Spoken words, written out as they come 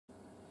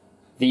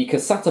The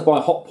Casatta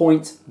by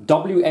Hotpoint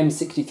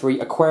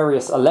WM63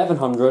 Aquarius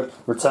 1100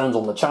 returns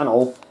on the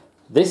channel,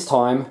 this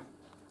time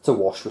to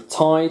wash with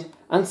Tide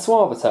and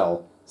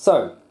Suavitel.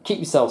 So, keep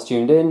yourselves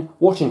tuned in,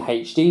 watching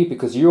HD,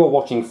 because you are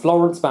watching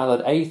Florence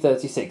Ballard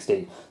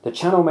A3060, the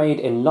channel made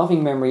in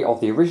loving memory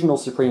of the original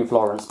Supreme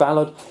Florence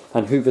Ballard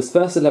and Hoover's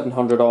first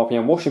 1100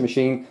 RPM washing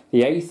machine,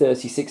 the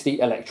A3060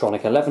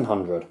 Electronic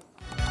 1100.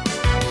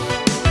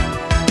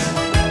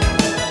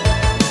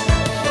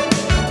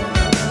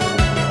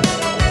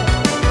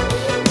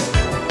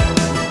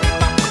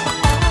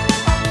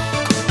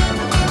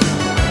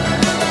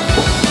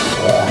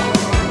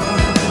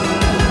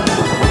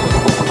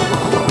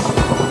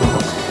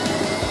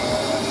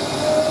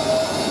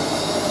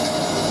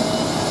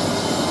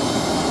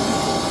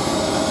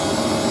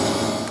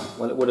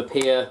 Well, it would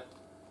appear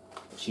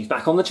she's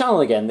back on the channel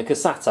again, the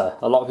Casatta.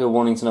 A lot of people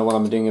wanting to know when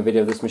I'm doing a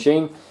video of this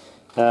machine.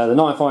 The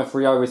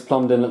 9530 is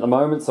plumbed in at the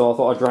moment, so I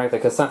thought I'd drag the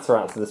Casatta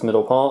out to this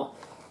middle part.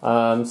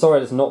 Sorry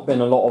there's not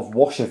been a lot of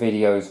washer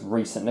videos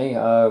recently.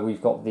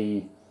 We've got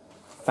the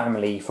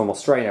family from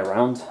Australia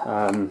around,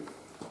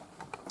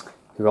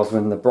 who I was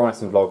in the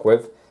Brighton vlog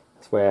with.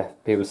 That's where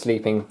people are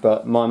sleeping.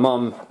 But my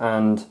mum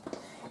and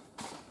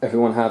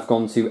everyone have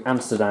gone to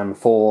Amsterdam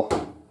for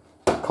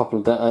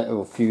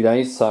a few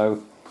days,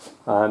 so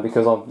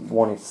because I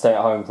wanted to stay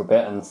at home for a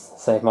bit and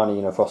save money,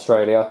 you know, for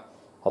Australia,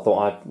 I thought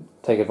I'd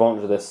take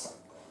advantage of this.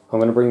 I'm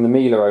going to bring the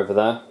Miele over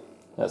there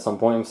at some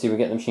point and see if we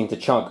get the machine to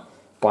chug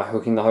by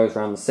hooking the hose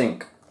around the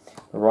sink.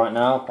 But right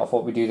now, I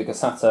thought we'd do the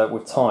Casatta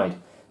with Tide.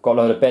 Got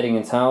a load of bedding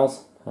and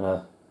towels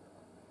and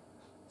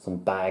some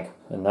bag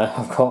in there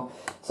I've got.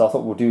 So I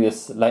thought we'll do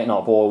this late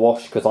night boil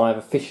wash, because I have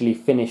officially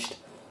finished,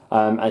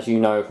 as you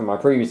know from my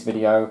previous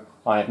video,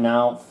 I have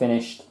now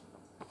finished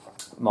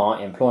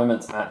my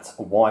employment at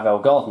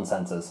Suavitel garden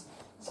centres.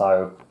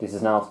 So this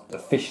is now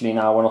officially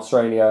now when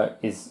Australia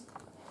is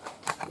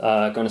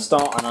going to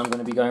start, and I'm going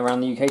to be going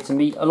around the UK to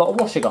meet a lot of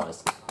washer guys.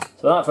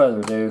 So without further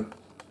ado,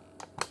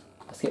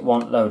 let's get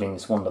loading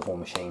this wonderful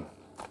machine.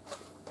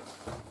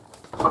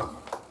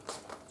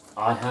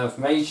 I have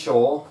made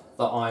sure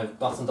that I've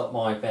buttoned up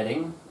my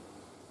bedding.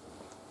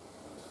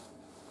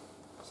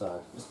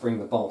 So just bring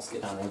the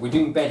basket down there. We're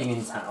doing bedding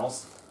and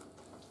towels.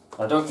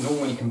 I don't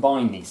normally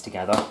combine these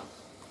together,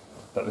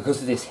 but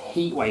because of this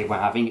heat wave we're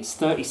having, it's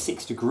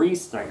 36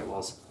 degrees today it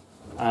was.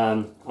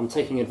 I'm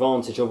taking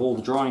advantage of all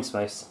the drying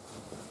space,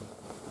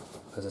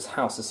 because this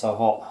house is so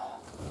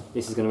hot.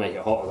 This is going to make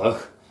it hotter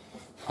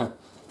though.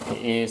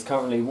 It is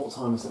currently, what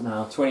time is it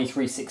now?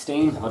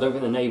 23:16. I don't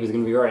think the neighbours are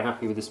going to be very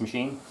happy with this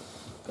machine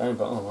going,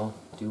 but oh well,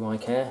 do I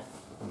care?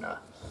 No.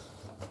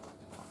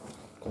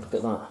 Got a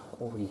bit of that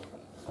already.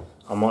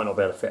 I might not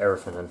be able to fit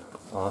everything in.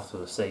 I'll have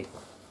to see.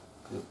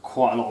 There's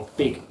quite a lot of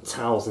big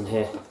towels in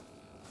here.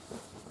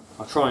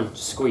 I'll try and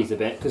squeeze a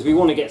bit, because we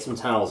want to get some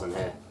towels in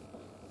here.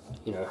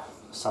 You know,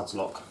 suds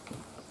lock.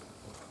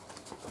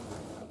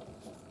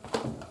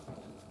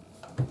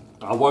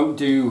 I won't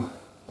do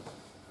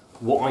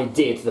what I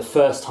did the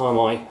first time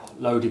I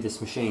loaded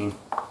this machine.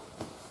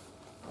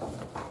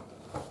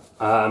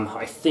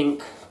 I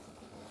think,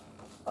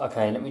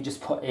 okay, let me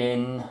just put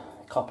in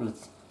a couple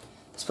of,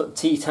 let's put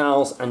tea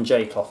towels and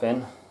J-cloth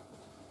in.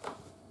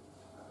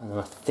 And then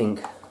I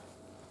think,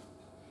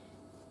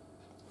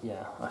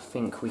 yeah, I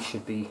think we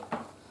should be,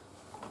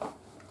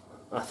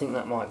 I think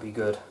that might be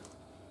good.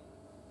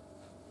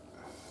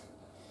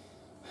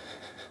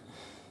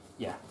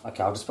 Yeah,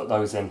 okay, I'll just put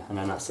those in and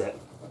then that's it.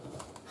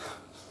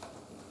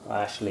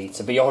 Actually,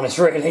 to be honest,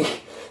 really,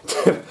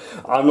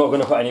 I'm not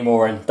going to put any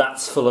more in.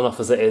 That's full enough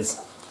as it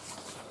is.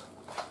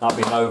 That'd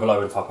be an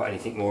overload if I put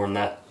anything more in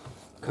there,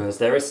 because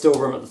there is still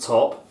room at the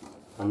top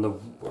and the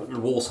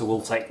water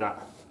will take that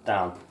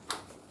down.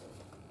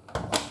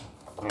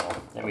 Hang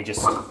on, let me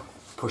just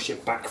push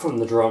it back from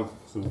the drum,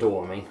 from the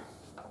door I mean.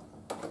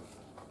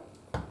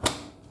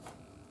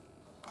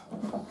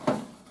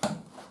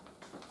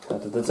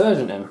 Add the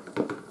detergent in.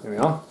 Here we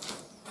are.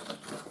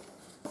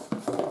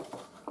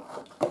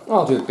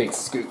 I'll do a big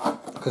scoop,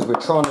 because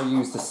we're trying to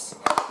use this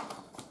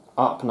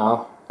up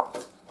now.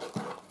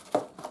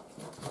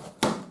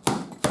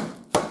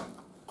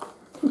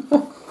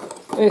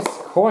 It's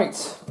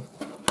quite,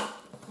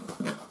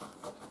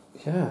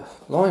 yeah,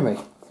 limey.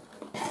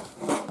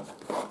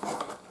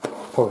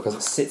 Probably because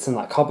it sits in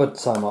that cupboard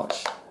so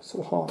much. It's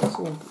all hard,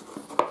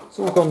 it's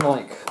all gone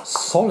like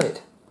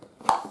solid.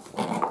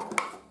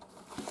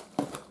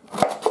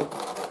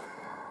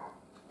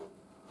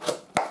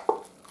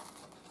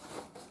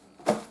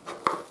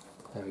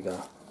 There we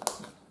go.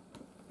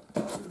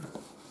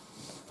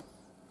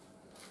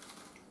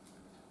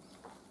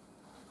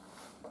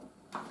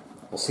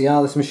 We'll see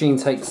how this machine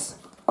takes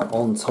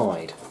on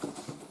Tide.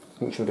 I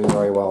think she'll do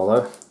very well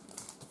though.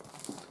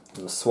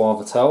 And the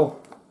Suavitel,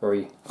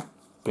 very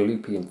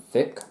gloopy and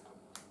thick.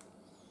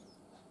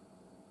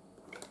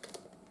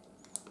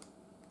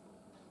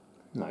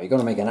 No, you've got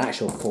to make an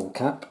actual full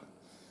cap.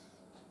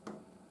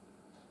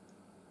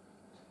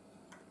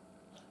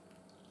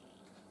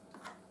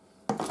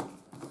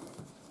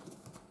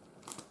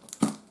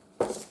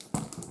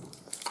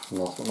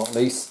 last but not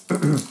least,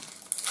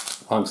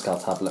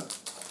 timescale tablet.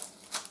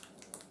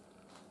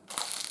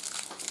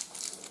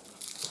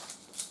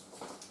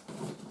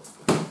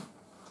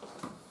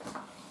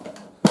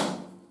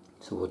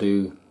 So we'll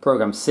do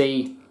program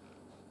C,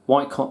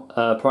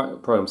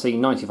 program C,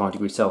 95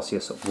 degrees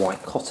Celsius,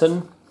 white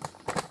cotton.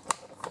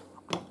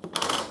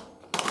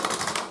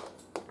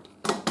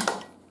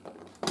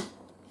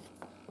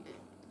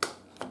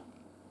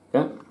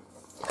 Okay.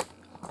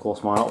 Of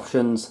course, my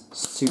options: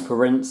 super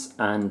rinse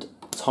and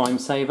time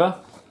saver.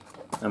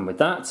 And with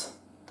that,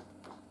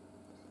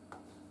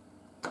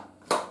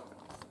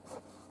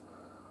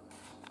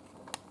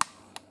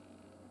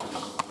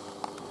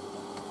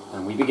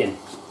 and we begin.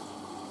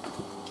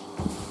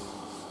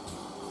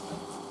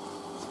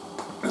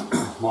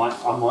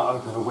 I might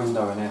open a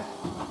window in here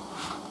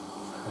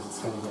because it's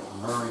going to get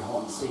very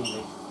hot and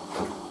steamy.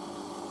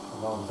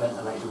 I'd rather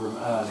ventilate the room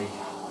early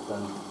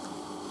than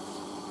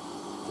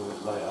do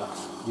it later.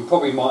 You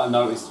probably might have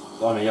noticed,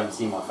 oh no, you haven't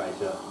seen my face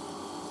yet.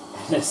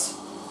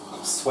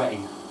 I'm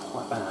sweating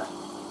quite bad.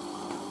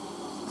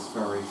 It's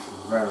very,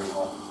 very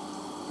hot.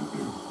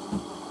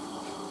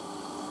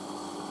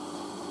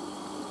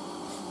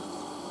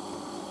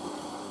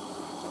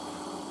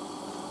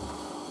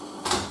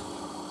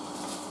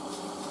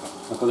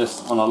 Look at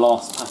this on our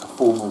last pack of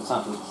formal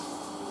tablets.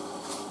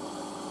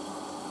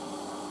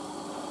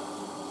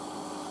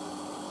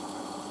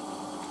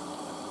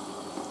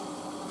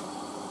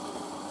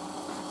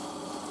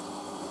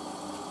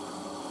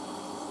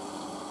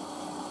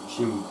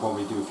 Machine will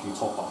probably do a few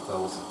top-up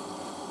fills.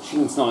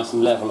 Machine's nice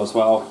and level as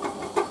well.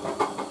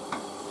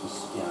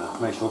 Just, yeah,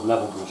 make sure I've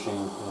leveled the machine.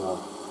 You know.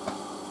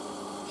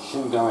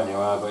 Shouldn't go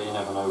anywhere, but you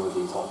never know with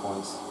these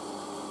Hotpoints.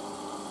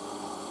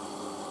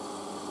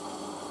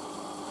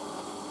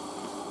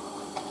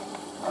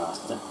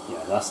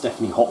 Yeah, that's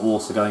definitely hot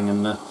water going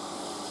in there.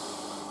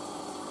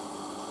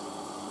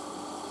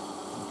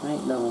 Okay,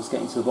 level's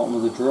getting to the bottom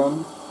of the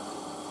drum.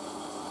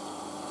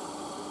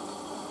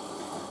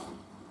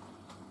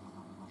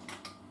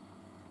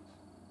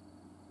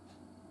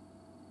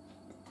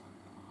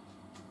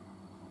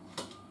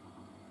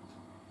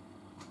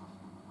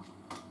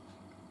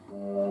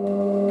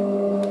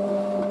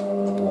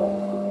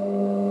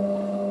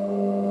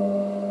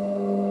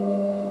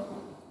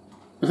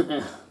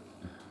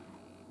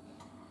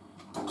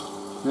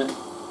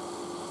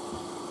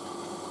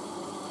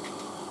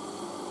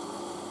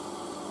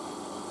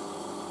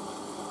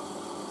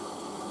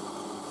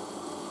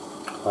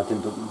 I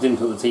didn't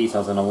put the tea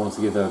towels in, I wanted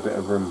to give her a bit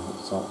of room at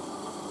the top.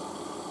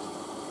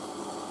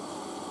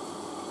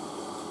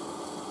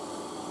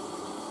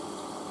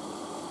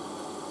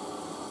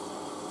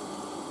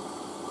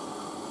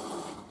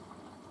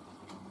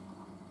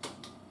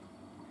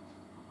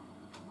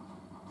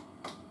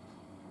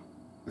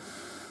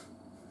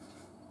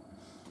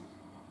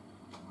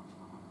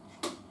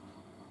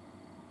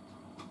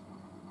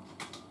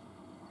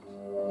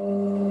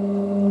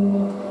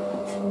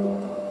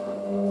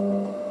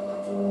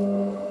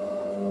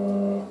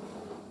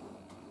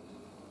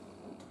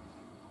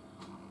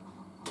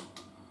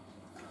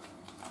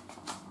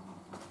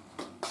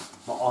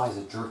 My eyes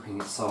are dripping,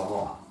 it's so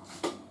hot.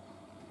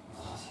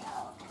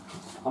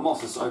 I might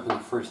just open the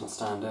fridge and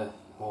stand there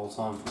all the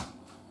time.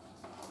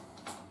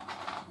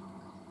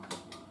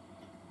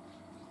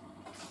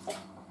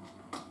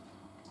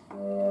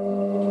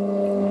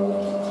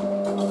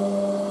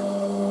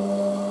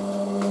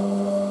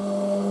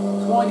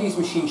 That's why these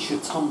machines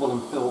should tumble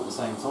and fill at the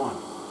same time.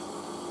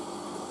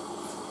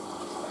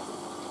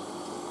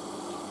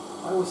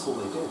 I always thought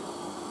they did.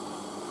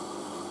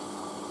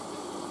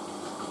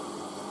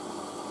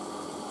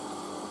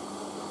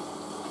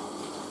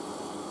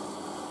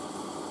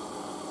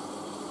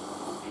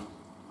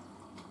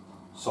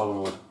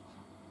 Solenoid.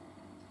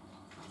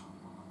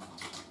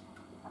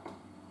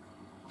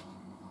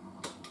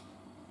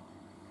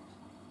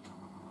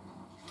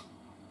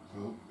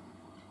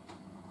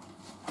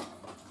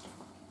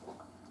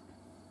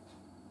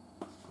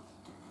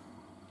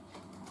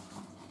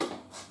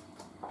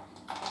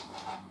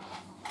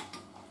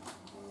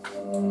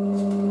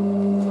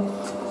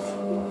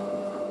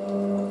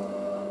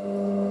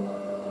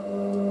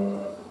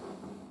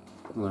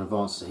 I'm going to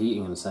advance to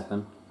heating in a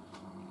second.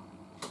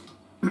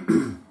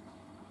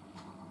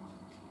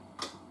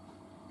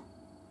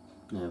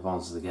 Yeah,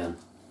 advances again.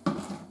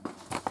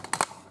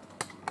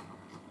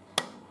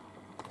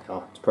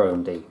 Oh, it's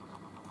program D.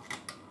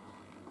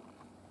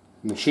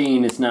 The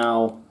machine is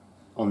now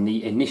on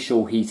the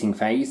initial heating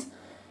phase,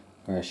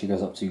 where she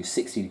goes up to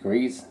 60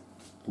 degrees.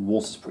 The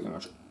water's pretty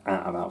much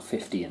at about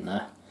 50 in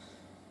there.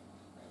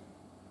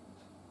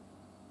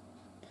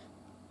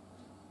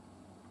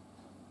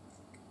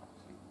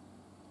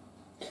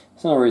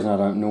 It's another reason I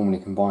don't normally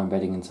combine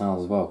bedding and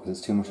towels as well, because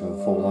it's too much of a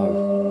full load.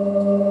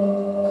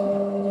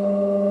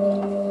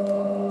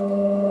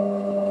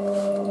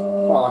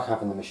 I like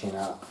having the machine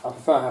out. I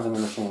prefer having the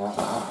machine out.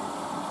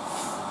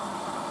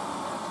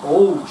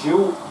 Oh,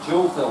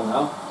 dual fill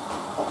now.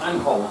 Hot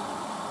and cold.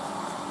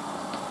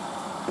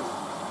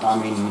 I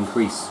mean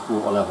increase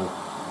water level.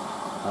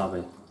 That'll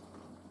be.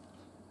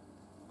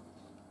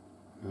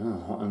 Oh,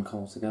 hot and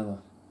cold together.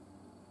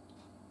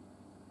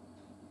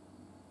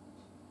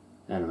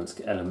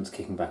 Elements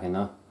kicking back in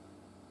now.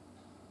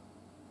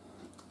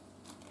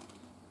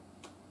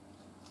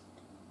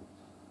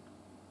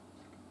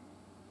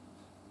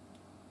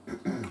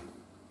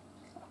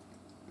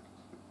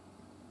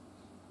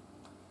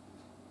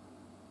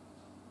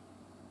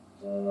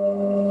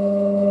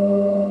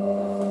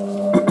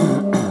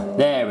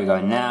 There we go,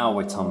 now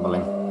we're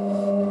tumbling.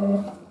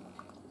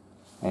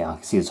 Yeah, I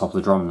can see the top of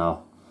the drum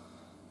now.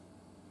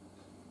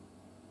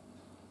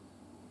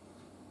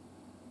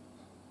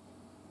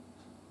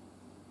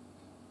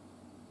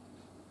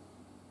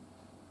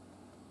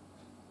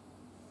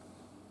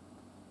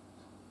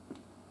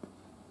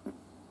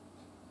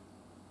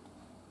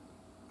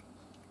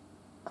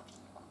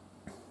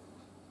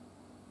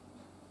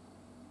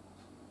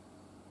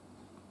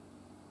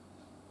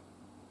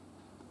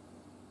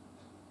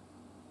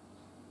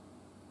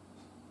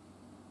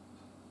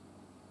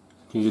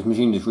 This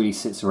machine just really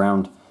sits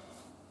around.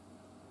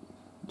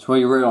 It's where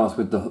you realise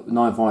with the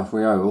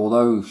 9530,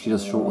 although she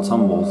does shorter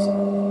tumbles,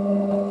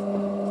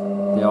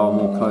 they are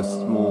more close,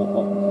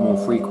 more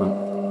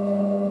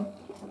frequent.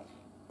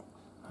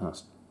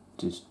 That's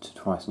just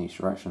twice in each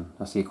direction.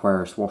 That's the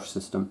Aquarius wash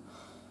system.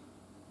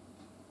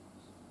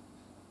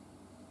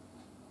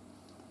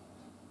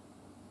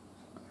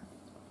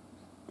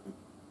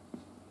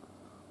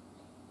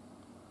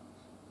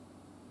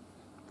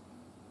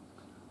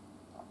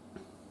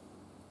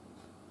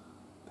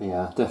 But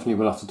yeah, definitely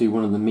we'll have to do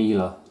one of the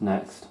Miele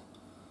next.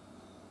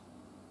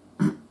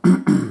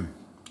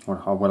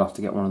 Or I will have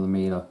to get one of the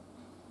Miele.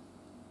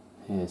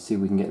 Here, see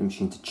if we can get the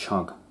machine to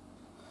chug.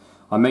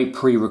 I may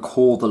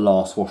pre-record the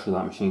last wash of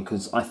that machine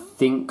because I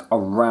think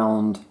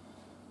around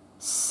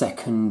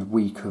second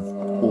week of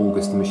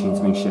August the machine's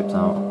been shipped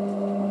out.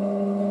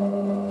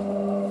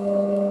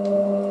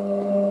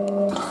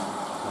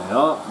 There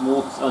we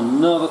are,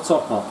 another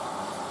top up.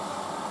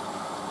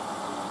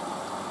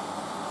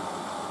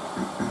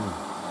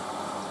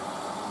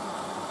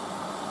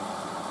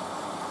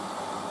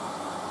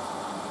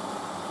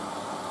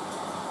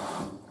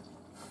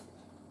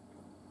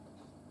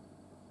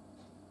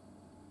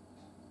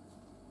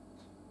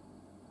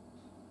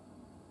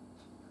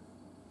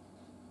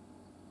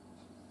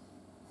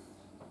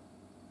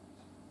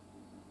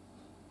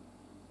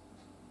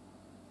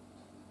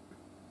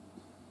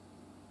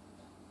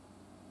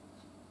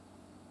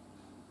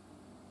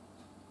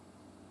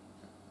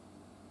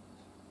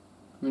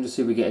 Let me just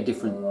see if we get a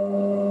different...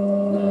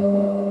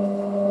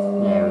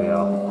 There we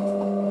are.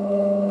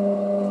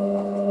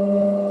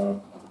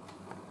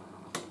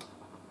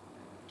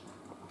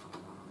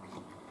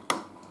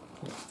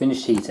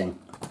 Finished heating.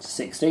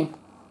 60.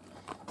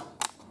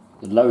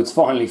 The load's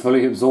finally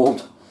fully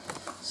absorbed.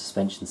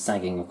 Suspension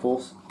sagging, of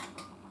course.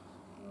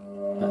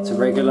 Back to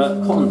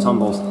regular cotton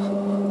tumbles.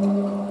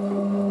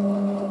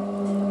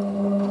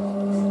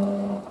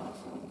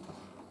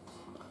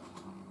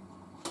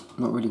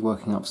 Not really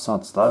working up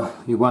suds though.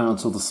 You won't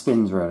until the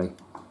spins really.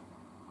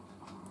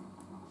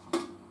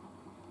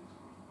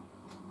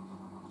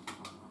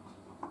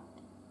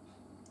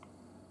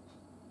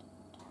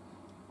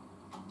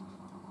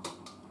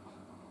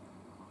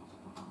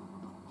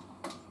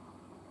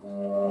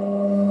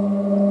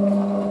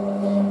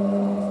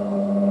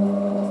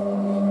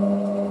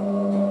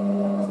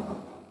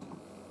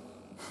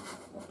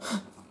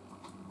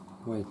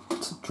 Where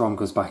drum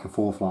goes back and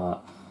forth like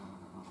that.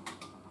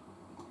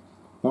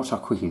 Watch how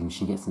quickly the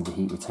machine gets into the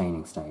heat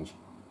retaining stage.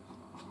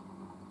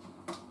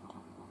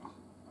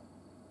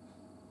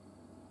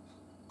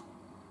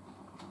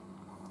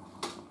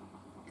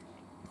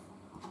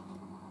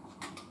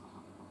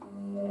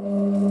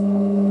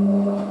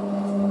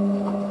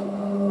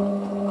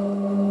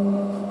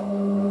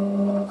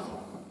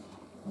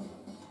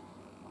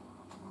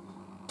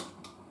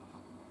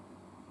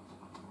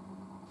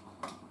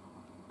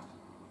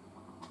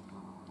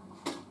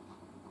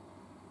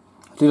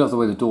 I do love the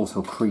way the doors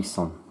feel creased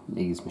on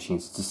these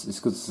machines. It's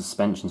because the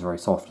suspension's very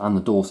soft, and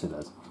the Dorset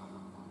is.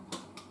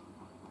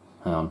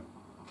 Hang on.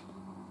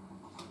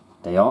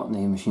 They are.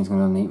 The machine's going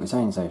to go in the heat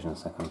retaining station in a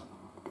second.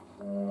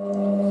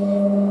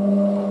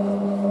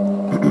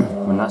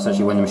 And that's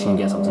actually when the machine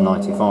gets up to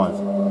 95.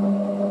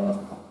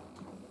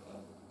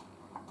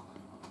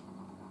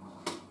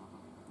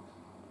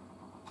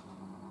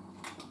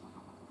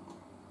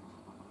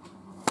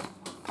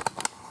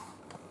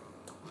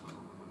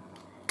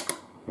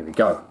 Here we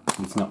go.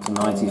 Heating up to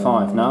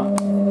 95 now. And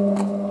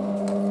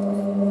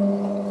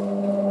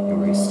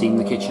we're going to steam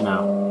the kitchen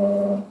out.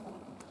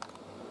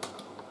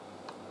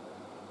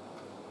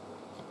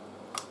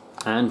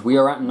 And we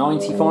are at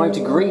 95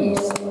 degrees.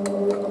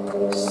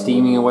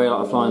 Steaming away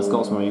like a flying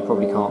Scotsman. You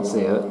probably can't see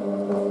it.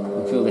 You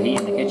can feel the heat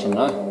in the kitchen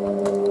though.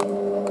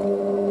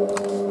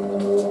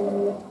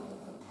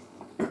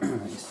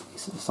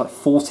 It's like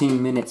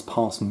 14 minutes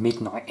past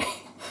midnight.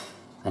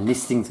 And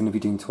this thing's going to be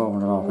doing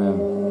 12.5 PM.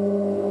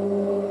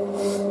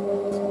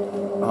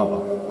 Oh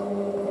well.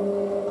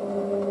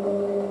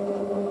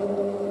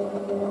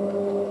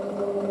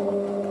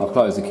 I'll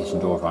close the kitchen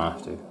door if I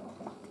have to.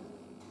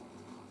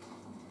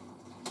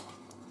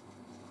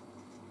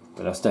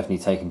 but that's definitely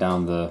taken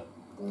down the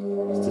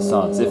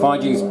suds. If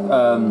I'd use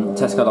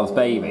Tesco Loves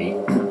Baby,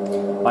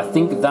 I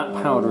think that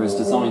powder is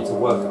designed to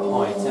work at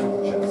high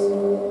temperatures.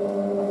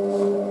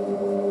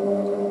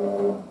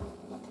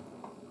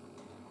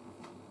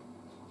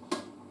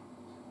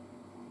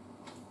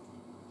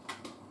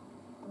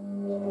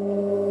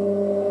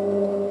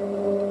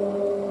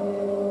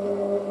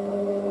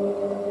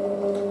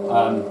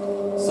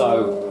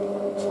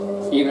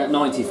 So even at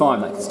 95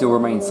 that can still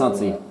remain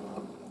sudsy.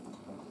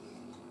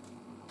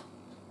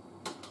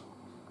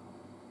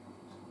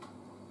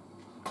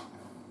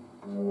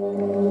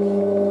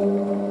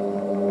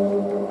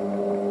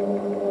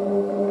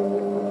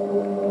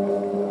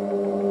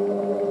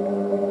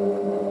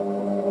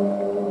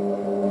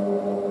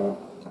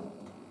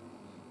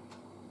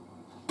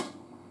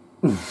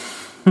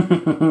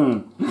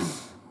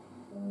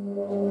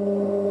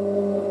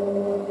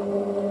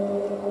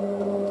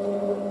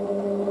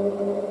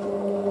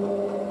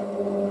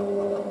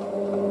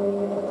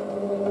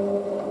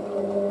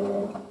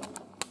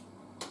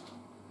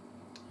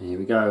 Here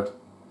we go.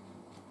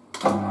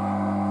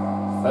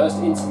 First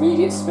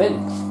intermediate spin.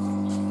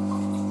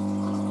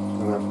 I'm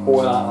going to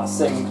boil out that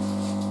sink.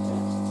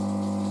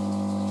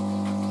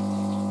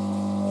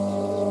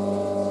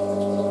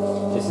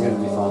 This is going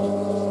to be fun.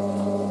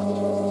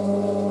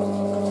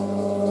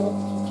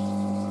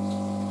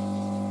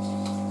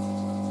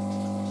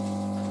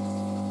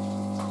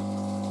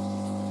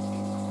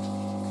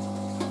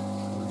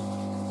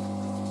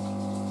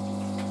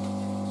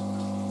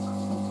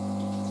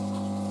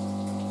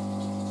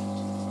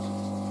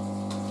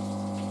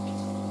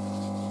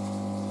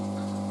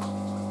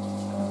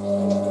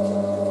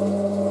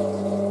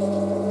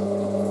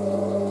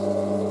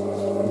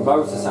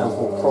 Motor sounds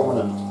more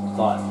prominent,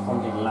 like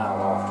prominently loud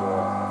after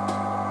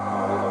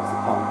there goes the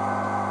pump.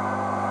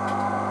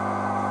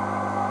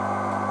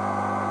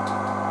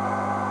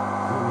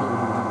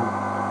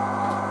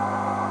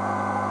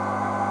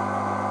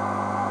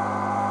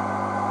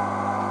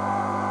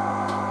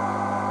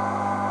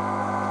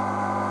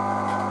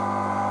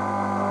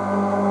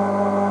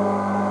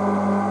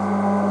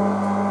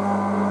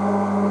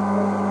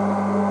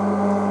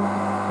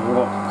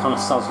 What kind of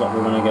suds lot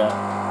we're going to get?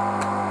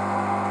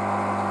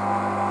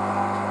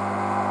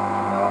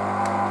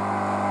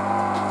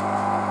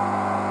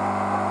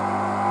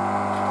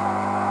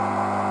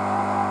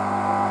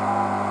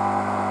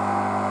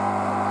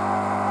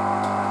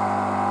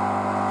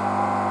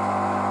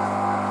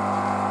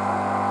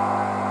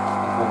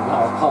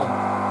 Pump.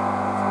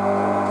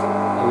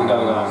 Here we go,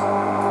 guys.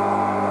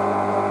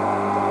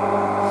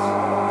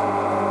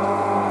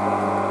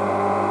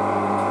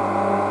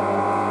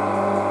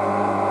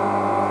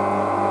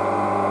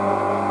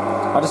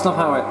 I just love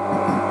how it,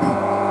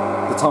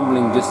 the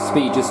tumbling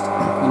speed just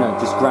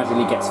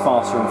gradually gets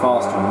faster and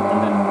faster,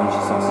 and then when she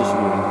starts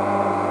distributing.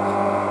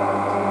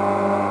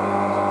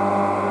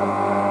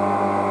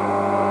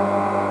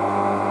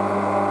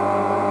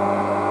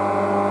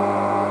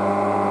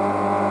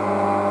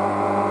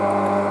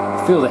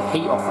 Feel the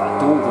heat off that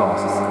door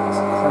glass, it's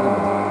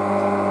incredible.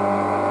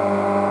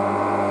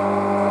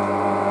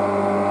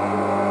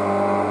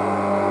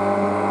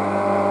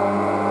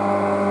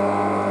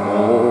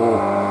 Oh.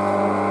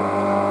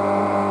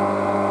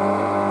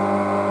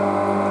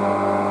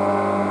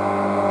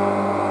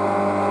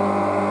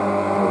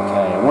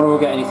 Okay, I wonder if we'll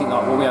get anything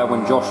like what we had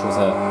when Josh was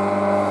here.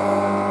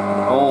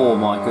 Oh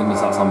my goodness,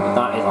 that is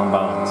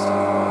unbalanced.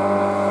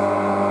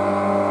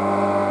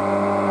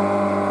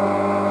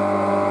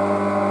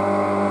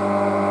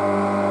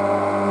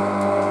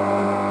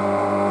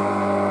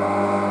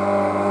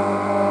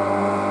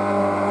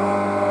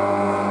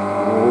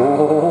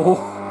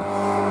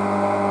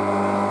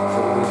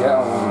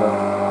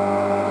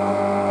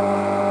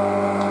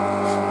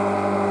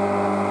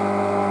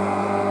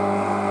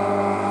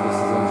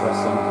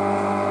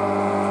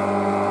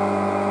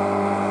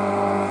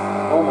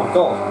 Oh my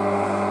god.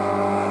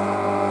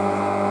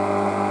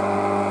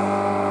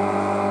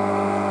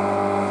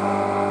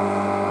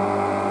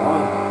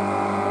 Wow.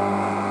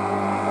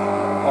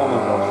 Oh my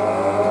gosh.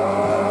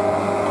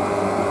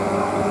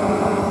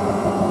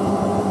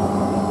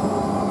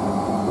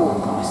 Oh,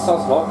 nice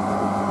suds lot.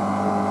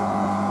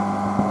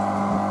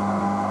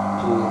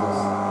 Jesus.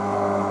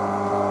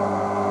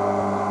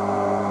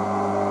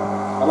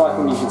 I like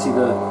when you can see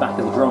the back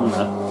of the drum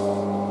there.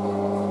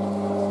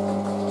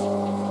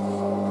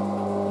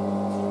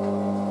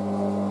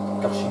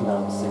 Gushing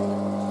down the sink.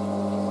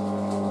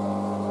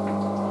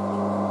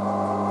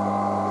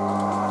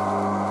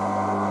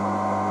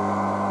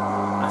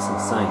 That's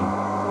insane.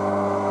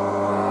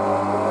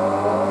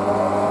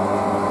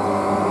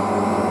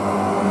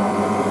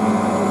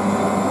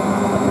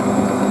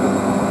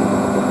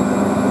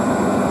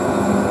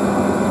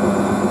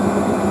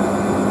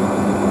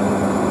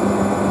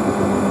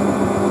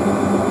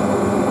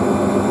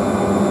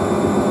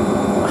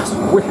 That's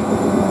weird.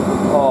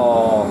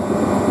 Oh.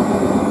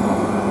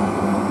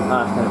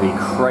 That's going to be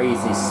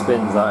crazy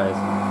spins, that is.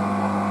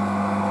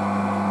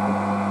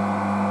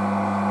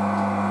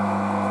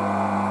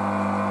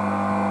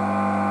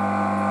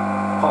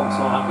 Pump's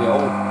not happy at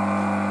all.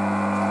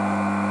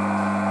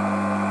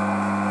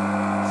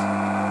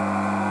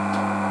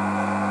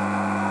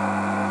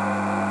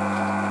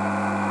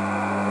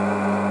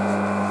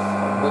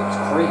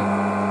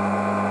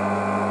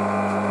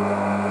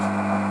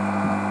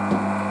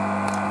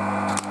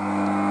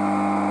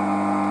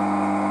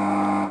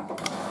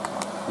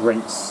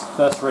 rinse.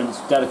 First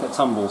rinse, delicate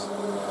tumbles.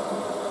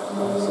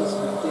 Oh, this is a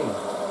thing.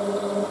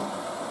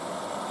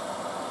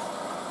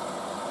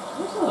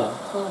 What's that?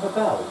 It's like a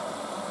bell.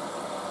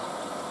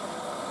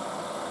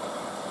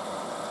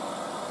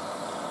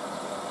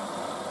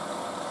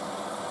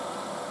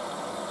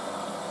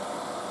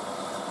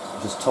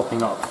 Just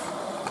topping up.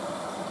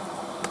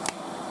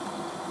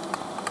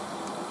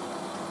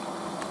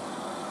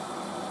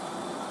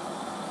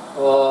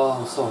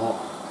 Oh, so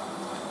hot.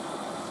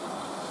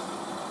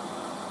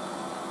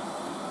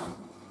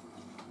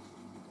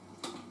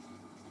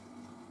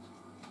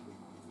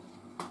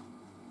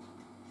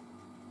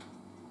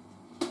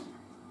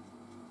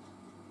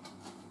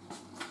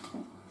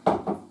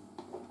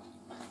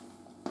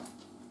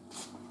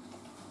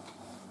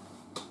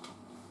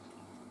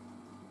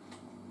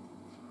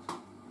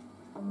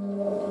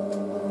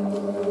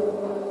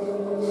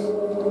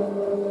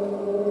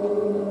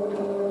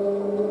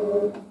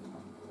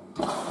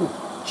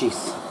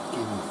 Jeez,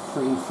 getting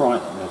freaking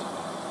frightened.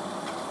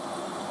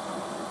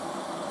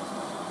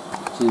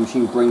 So the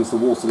machine brings the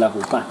water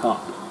level back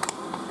up to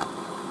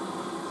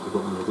the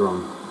bottom of the drum.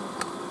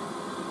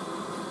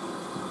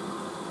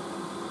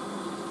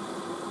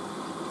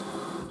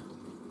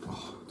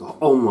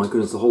 Oh my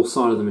goodness, the whole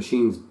side of the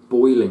machine's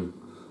boiling.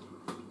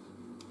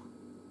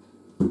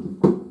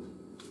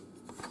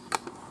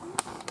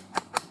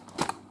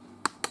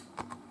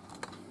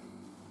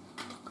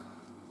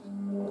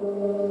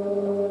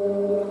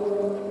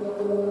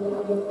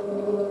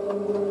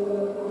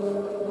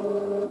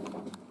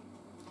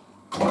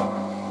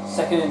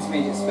 Second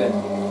intermediate spin.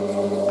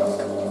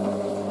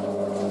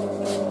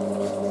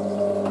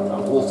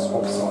 That water's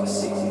probably like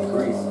 60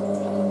 degrees.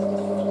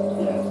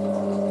 Yeah.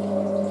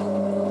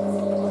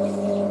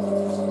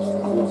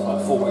 Water's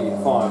like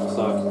 45,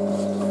 so.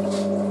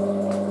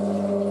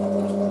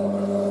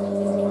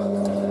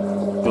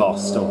 Glass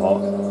still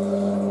hot.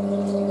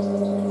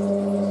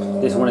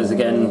 This one is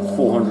again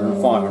 400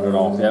 and 500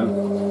 RPM.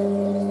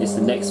 It's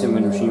the next thing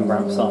when the machine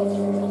ramps up.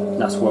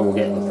 That's where we'll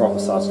get the proper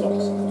size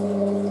locks.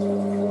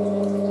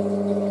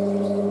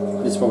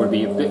 This will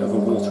probably be a bit of a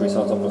watery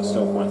setup, but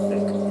still quite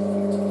thick.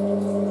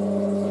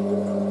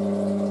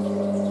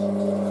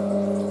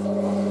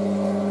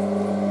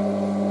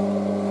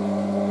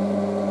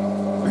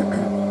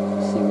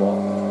 See what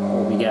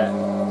we get.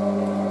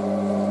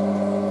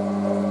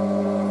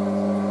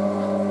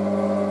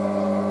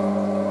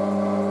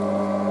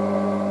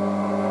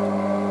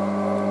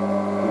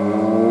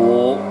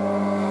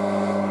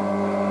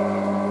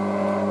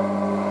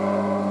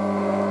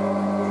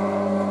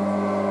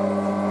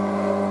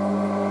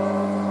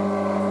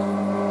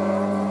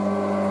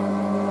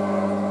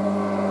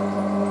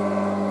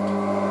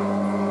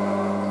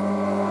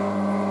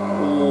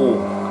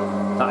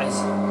 That is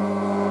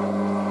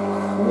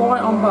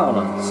quite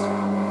unbalanced.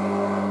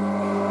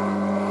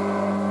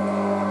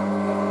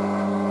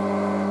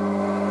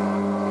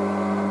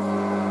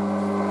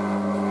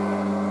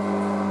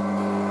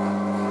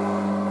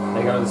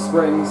 There go the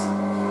springs.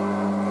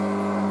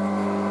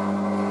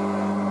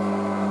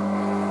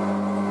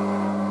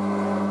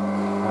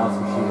 How's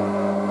the machine?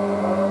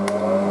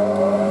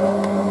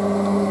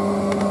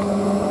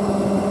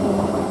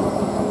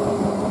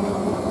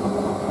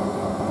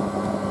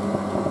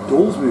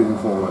 Doors moving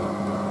forward.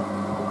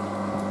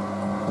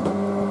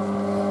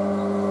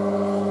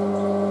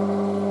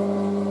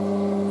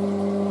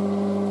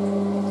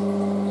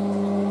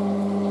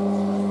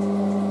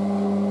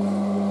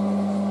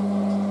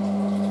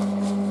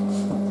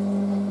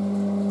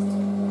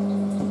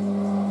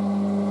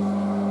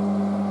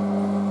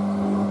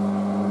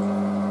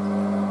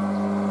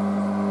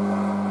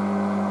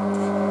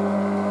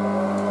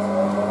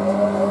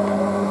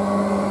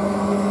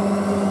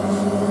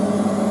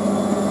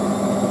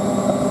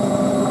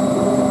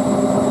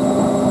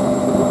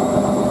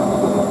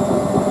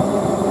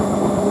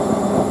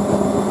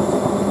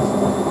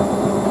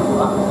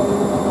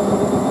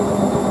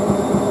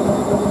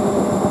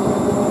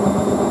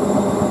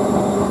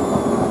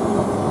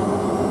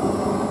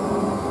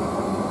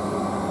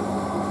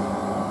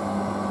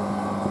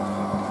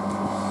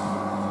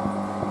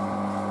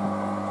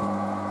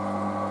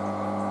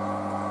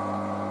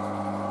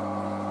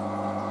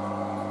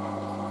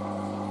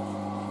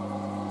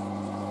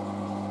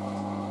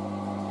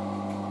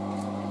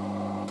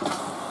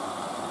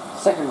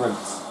 Second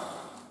rinse.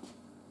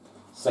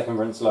 Second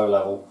rinse low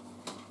level.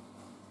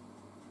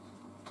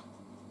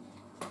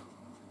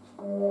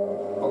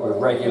 But with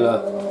regular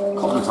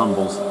cotton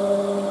tumbles.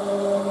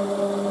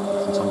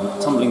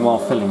 And tumbling while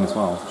filling as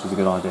well, which is a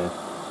good idea.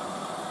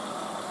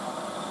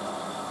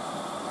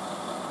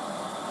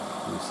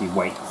 You see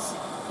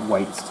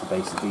weights to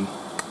basically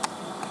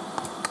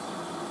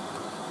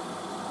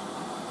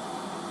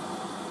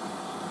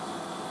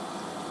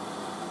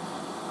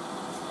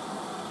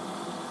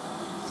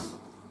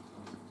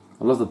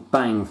I love the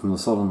bang from the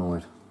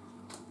solenoid.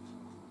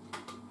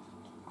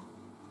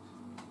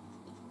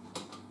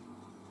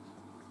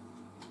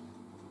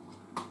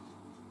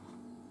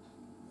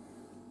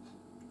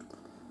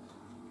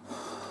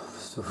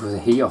 Still with the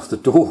heat off the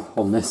door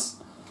on this.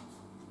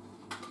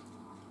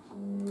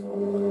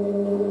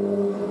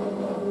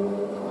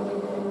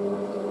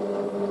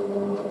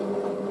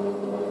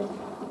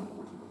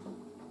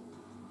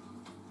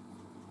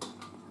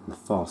 the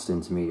fast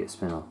intermediate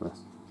spin of this.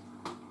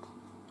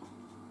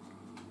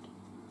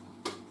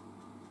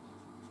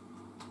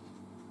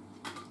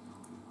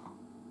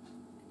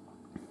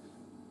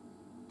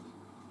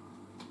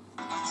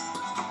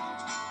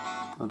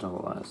 I don't know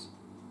what that is.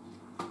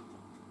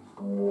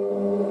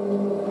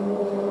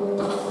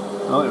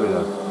 Oh, here we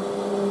go.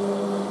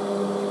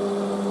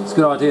 It's a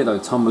good idea though,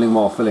 tumbling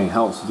while filling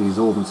helps with the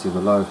absorbency of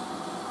the load.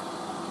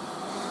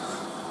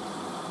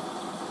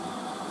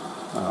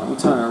 I'm going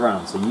to turn it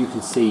around so you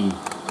can see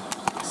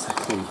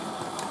exactly.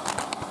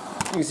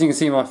 As you can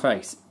see my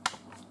face,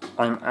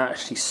 I'm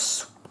actually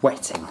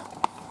sweating.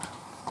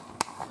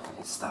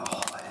 It's that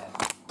hot here.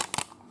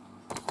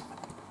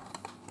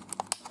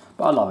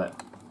 But I love it.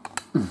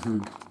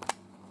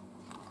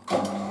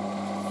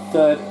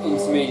 Third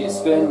intermediate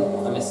spin,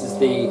 and this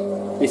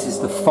is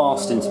the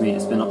fast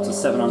intermediate spin up to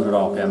 700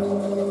 RPM.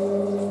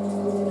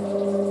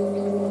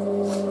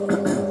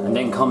 And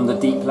then come the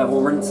deep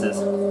level rinses.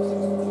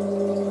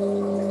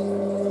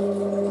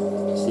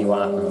 See what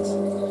happens.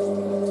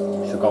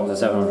 Should go up to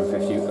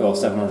 750 or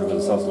 700 with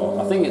the Suavitel.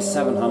 I think it's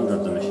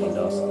 700 the machine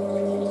does.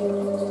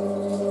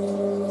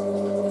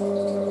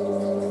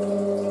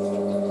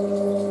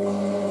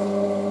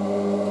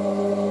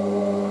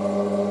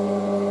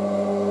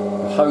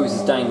 The hose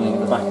is dangling at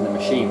the back of the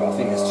machine, but I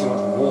think there's too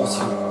much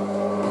water in the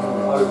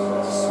hose for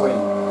it to swim.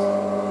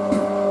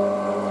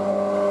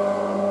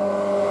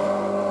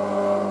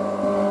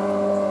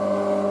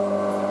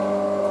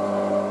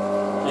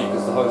 Yeah,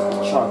 because the hose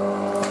can chug.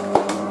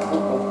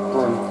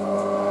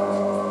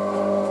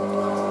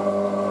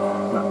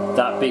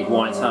 That big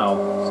white towel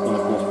is going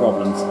to cause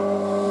problems.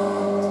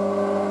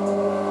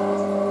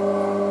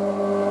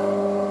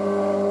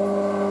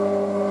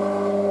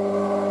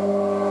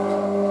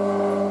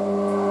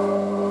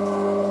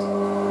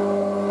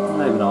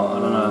 Maybe not, I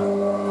don't know.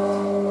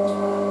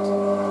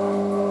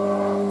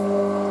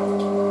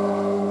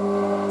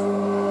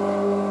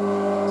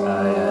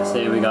 Yes,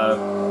 here we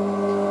go.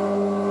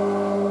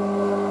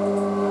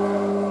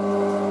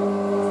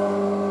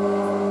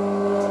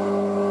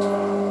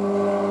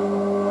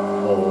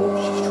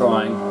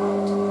 Trying.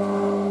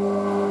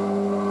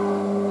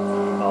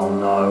 Oh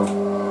no.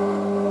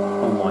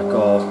 Oh my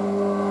god.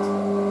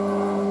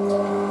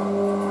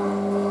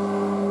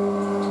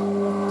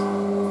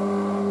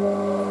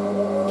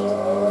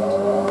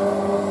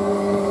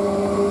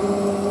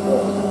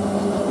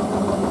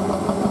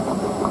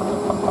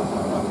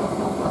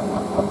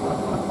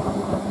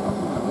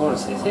 What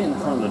is it? It's hitting the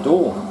front of the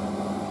door.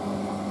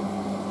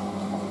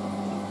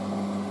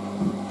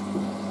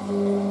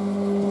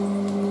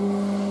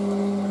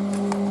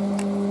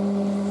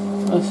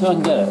 Let's see if I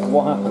can get it.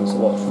 What happens to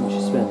watch when she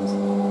spins?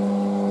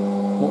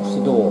 Watch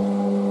the door.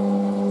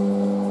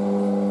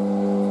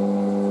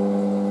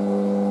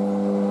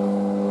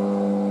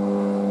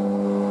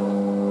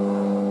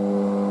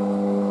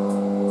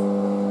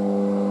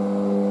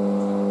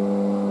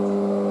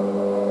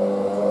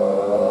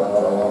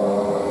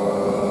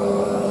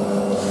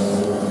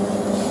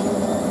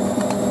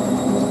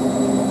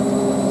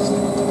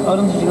 I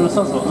don't think you're going to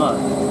Suavitel, no.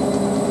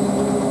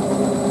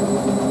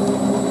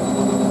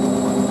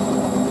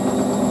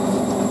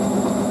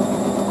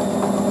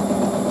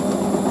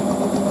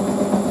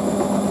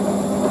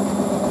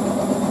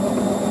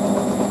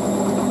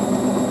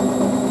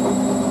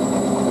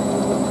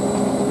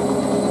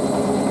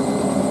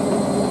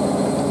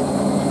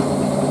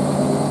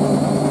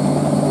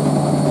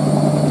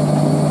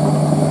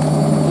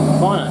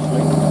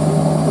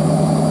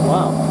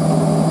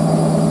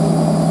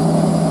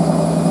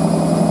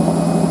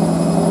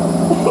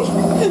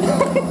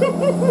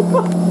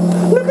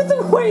 Look at the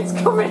way it's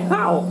coming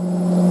out!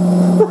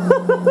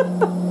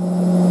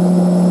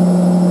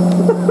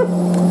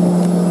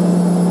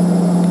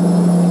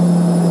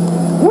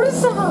 What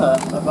is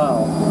that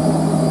about?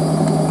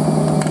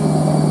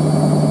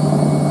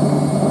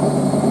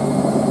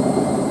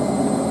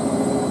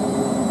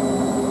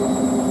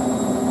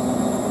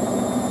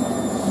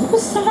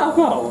 What's that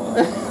about?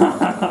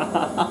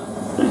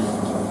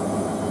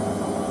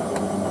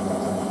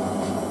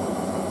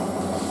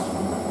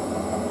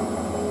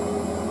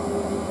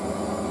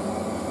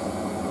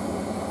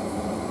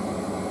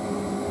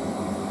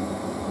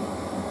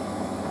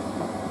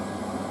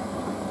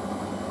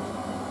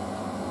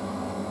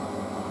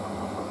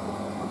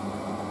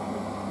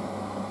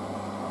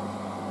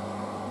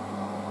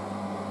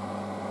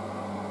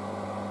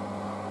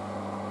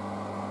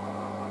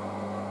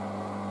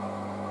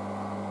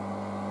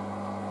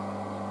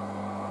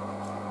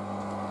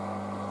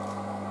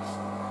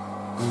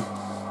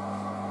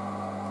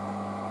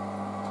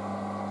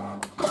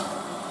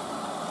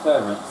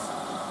 Third rinse.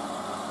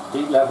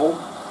 Deep level.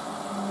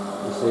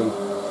 You see,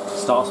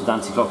 starts with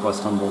anti-clockwise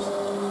tumbles.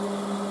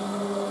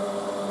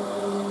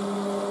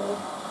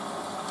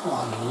 Oh,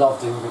 I love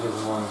doing videos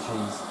on my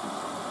machines.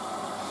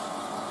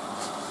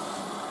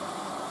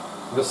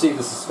 You'll see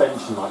the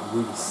suspension like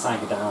really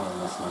sag down on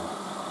this now.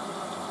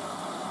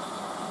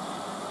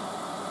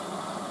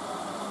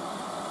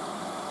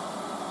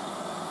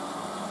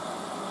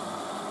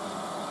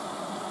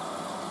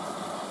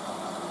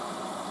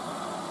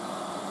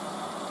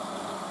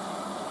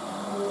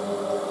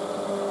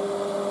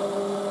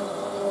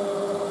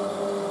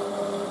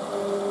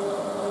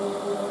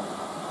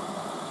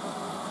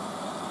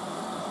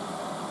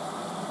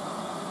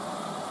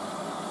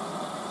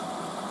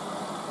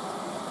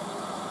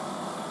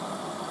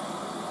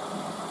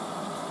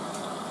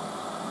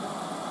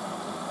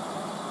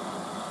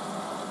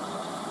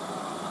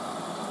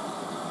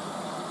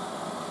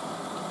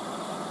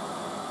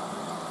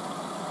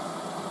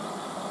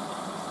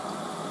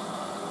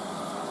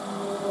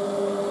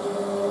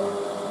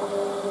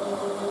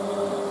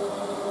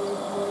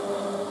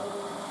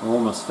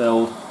 almost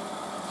filled. You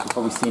can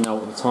probably see now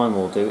what the timer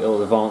will do.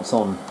 It'll advance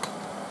on.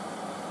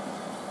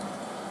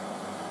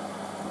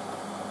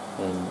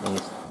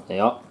 And they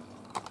are.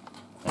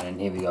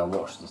 And here we go,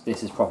 watch this.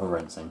 This is proper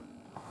rinsing.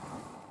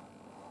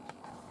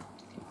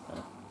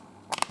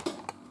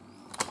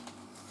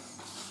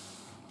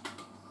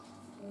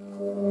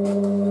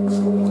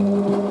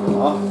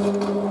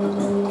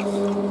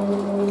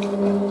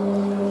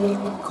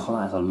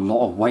 God, that's a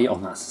lot of weight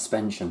on that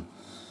suspension.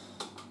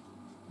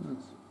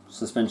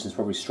 Suspension's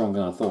probably stronger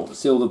than I thought.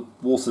 See all the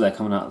water there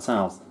coming out of the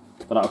towels?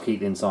 But that'll keep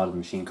the inside of the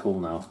machine cool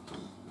now.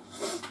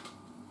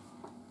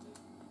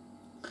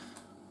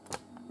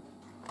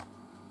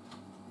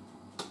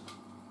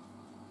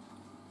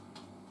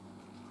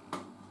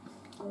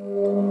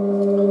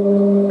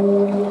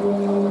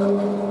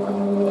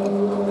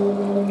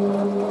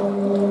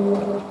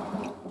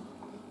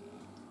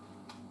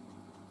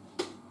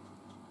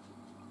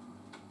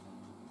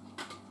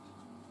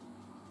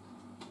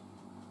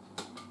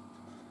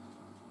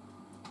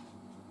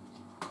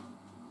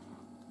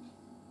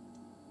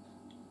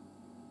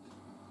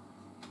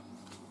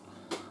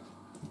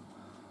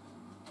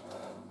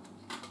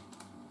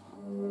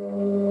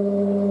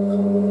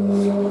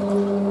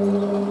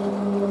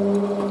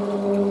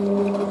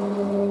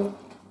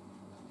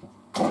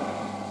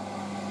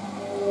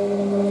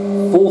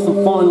 Fourth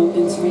and final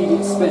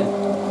intermediate spin.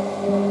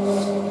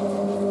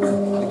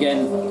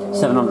 Again,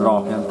 700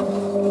 RPM.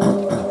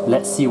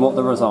 Let's see what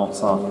the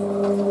results are.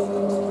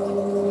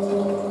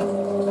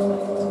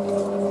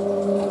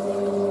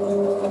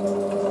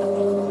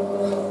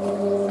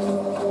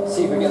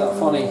 See if we get that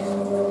funny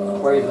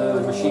way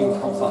the machine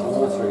pumps out the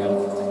water again.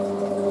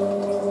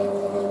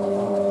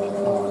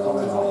 Oh, I can't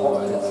believe how hot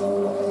it is.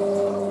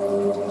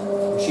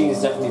 The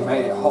machine's definitely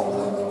made it hot.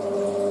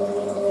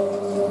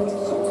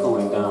 Sort of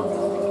cooling down.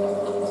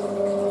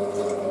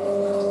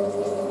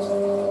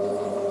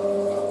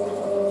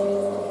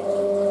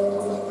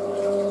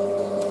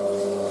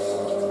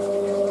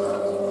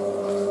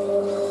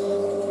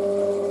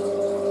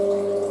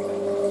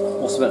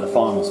 Also bet the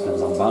final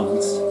spin's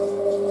unbalanced.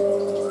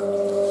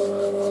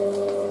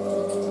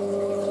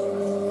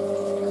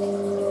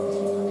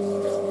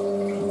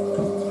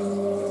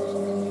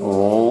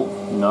 Oh,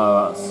 no,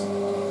 that's...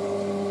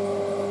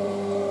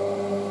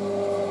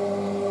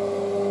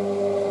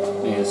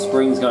 Yeah, the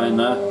spring's going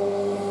there.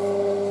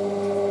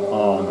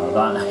 Oh no,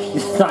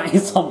 that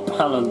is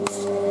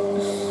unbalanced.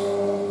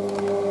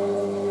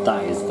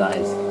 That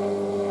is.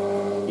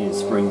 Yeah, the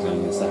spring's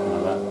going in a second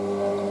like that.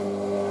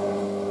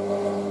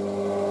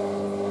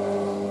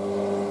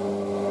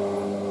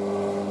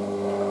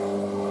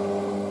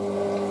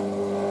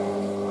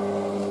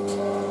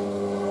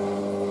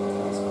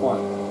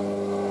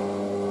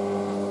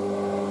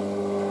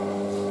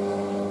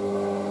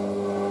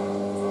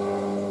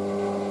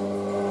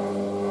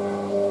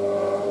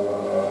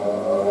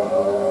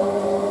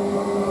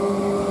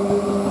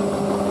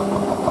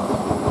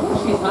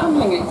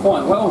 Handling it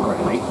quite well,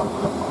 really.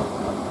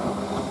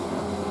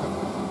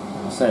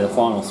 I'll say the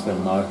final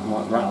spin though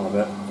might rattle a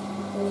bit.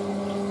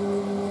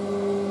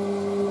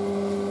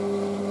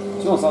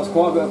 To be honest, that's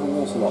quite a bit of a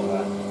water lot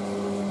there.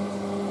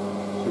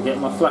 Should we get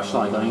my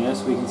flashlight going here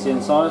so we can see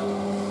inside?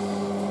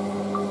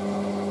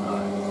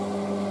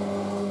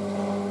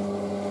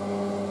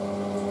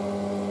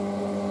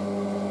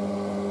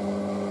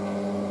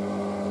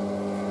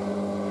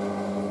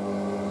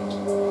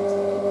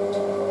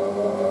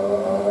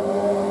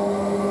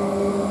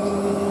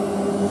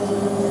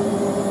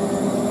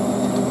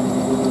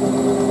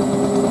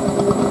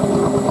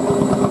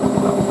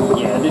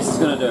 This is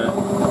going to do it.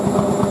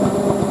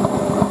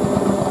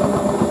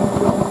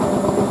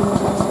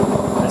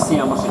 Let's see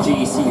how much the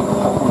GEC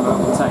Hotpoint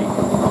will take.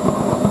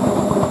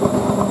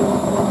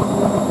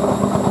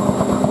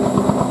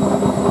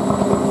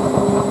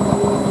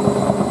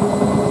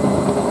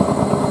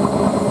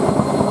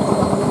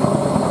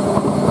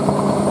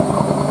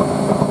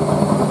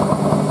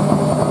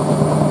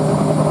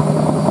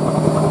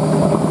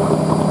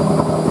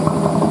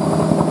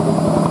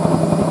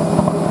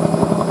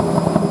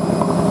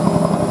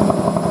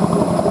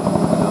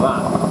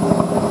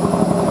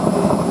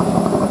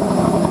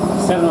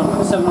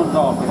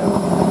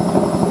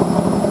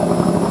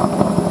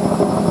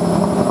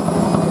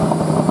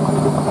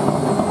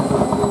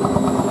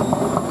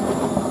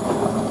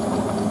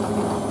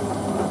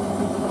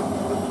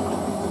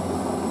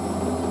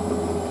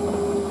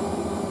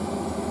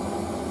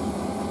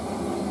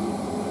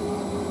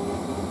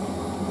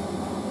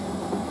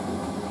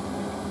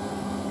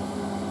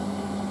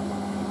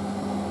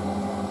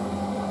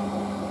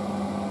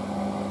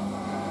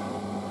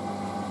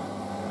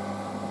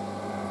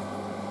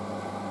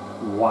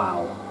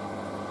 Wow.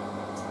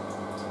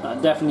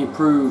 That definitely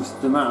proves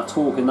the amount of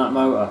torque in that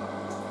motor.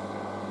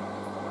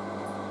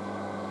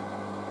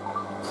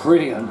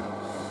 Brilliant.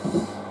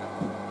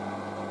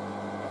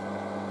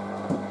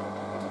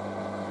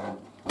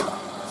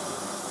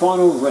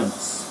 Final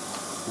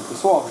rinse with the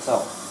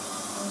Suavitel.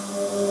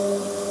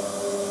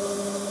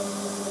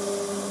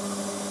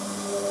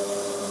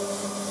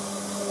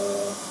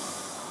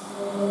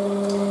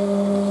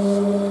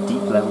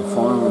 level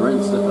final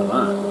rinse, look at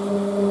that.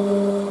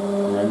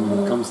 And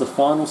then comes the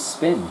final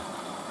spin.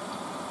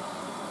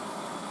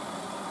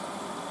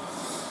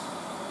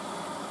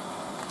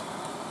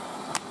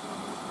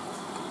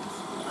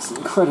 That's an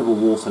incredible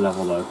water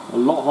level though. A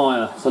lot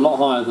higher, it's a lot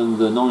higher than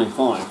the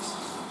 985s.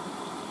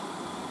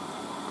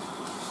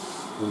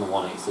 Than the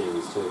 1.8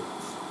 series too.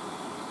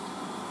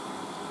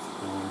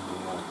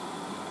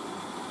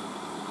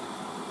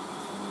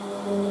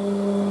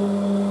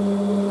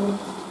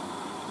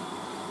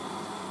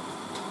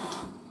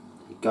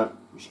 Go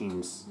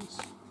machines.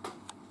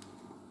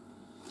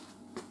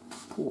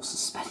 Poor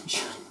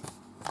suspension.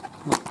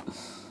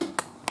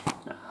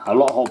 A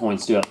lot of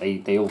Hotpoints do that,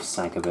 they all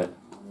sag a bit.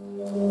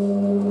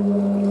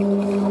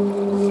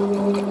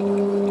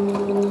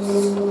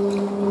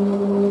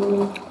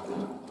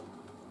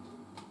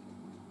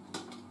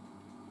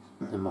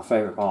 And my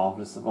favourite part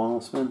is the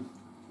vinyl spin.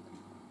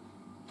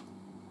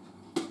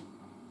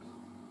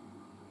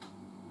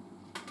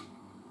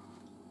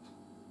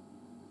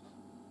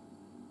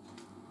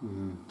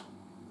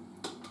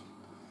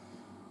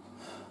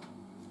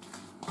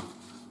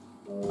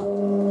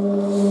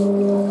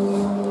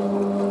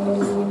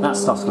 That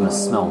stuff's going to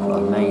smell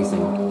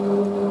amazing.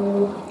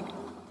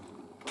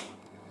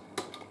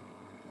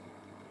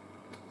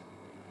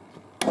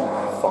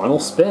 Final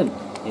spin.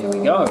 Here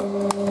we go.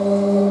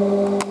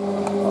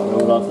 What we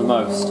all love the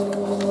most.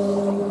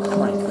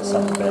 Crank this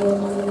up a bit.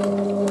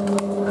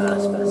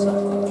 That's better.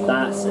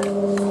 That's it.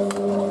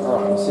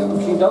 Alright, let's see what the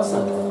machine does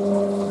then.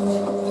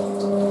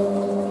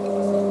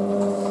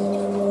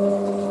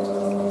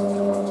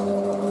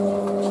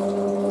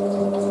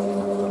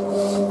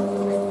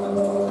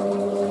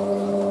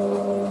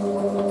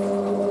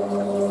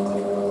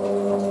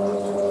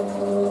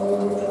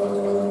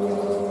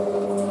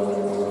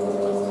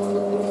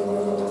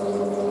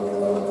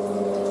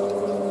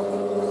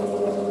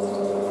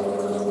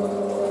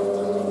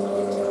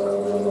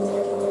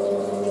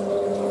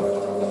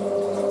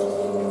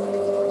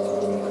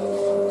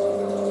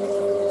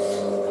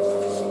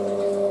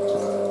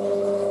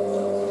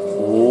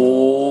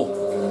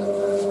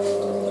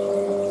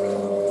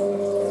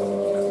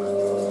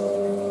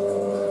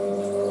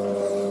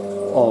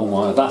 Oh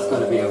my, that's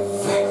going to be a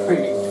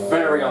very,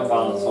 very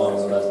unbalanced final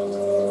spin.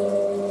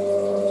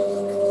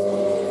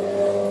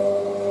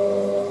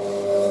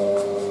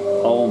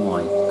 Oh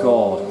my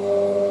god.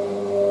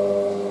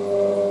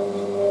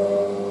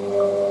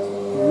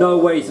 No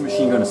way is the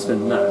machine going to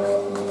spin that.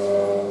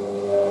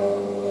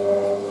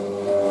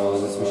 Oh,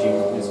 this machine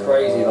is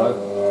crazy though.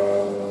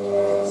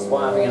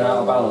 Despite having an out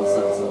of balance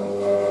sensor.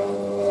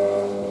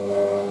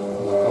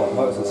 Oh my god, the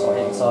motor's going to start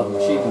hitting the side of the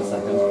machine in a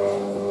second.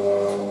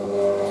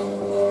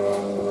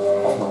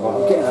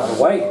 I'm getting out of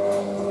the way.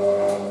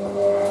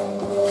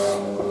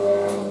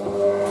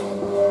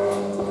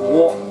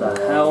 What the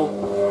hell?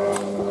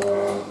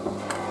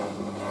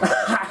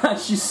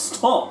 She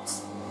stopped.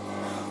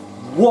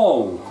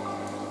 Whoa.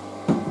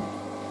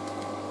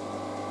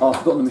 Oh, I've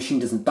forgotten the machine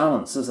doesn't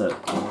balance, does it? I've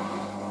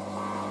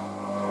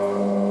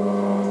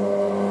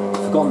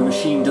forgotten the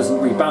machine doesn't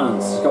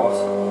rebalance. God.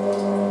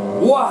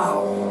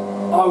 Wow.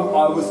 I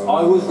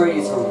was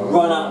ready to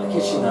run out of the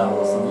kitchen now,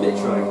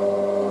 literally.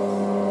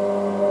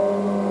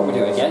 Probably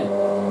do it again.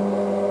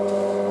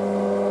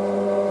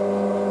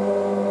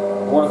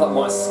 I wonder if that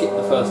might skip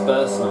the first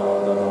burst now, I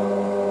don't know.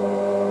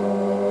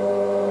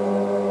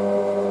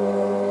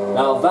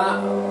 Now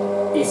that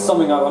is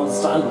something I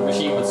understand the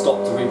machine would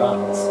stop to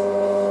rebalance.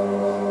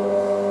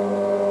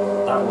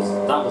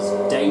 That was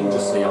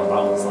dangerously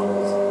unbalanced, that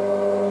was.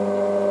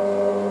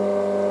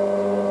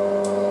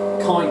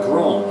 Kai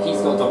Grant,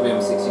 he's got a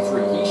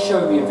WM63. He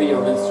showed me a video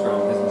on Instagram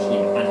of his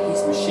machine, and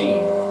his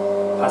machine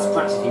has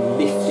practically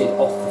lifted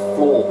off the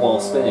floor while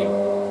spinning.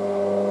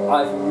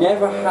 I've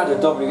never had a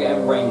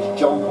WM range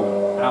jump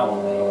out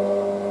on me.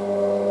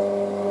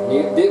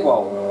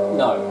 Well,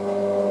 no.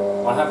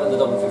 I haven't the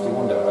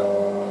W51 do it.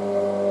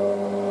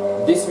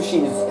 This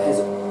machine has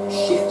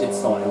shifted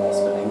slightly while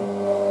spinning.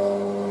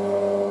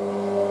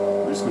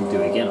 We're just going to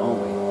do it again, aren't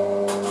we?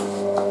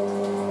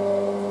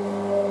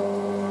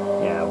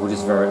 Yeah, we'll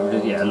just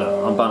yeah,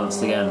 look,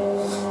 unbalanced again.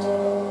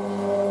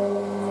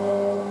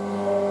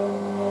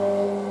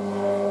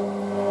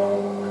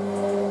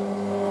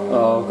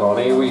 Oh god,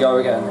 here we go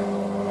again.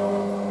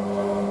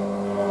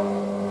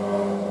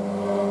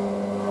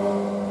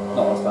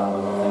 Not as bad, I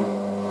don't think.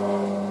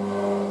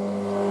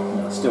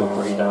 No, still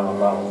pretty down on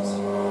balance.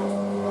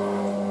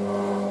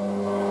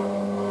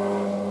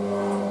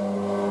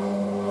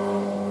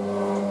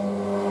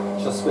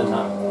 Just spin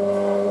that.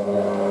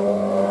 Yeah.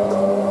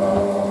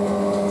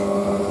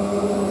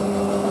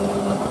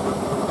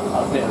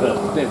 A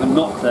bit of a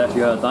knock there if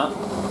you heard that.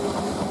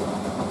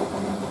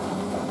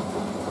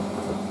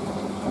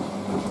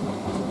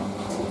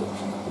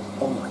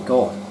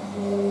 God.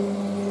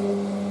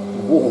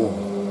 Whoa.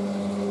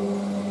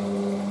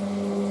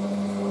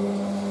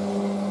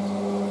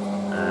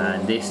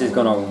 And this is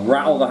gonna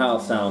rattle the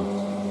house down.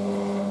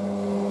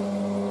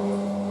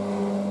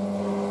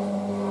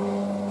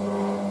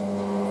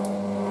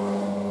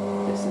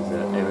 This is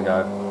it, here we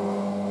go.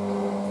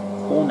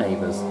 poor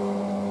neighbours.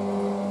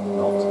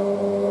 Not.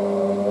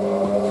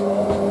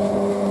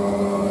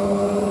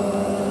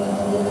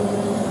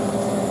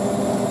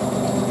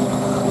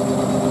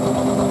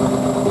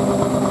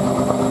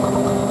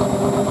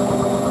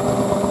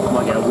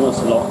 Might get a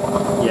water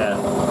lock. Yeah.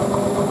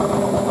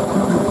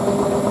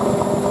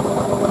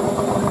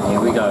 Here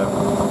we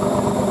go.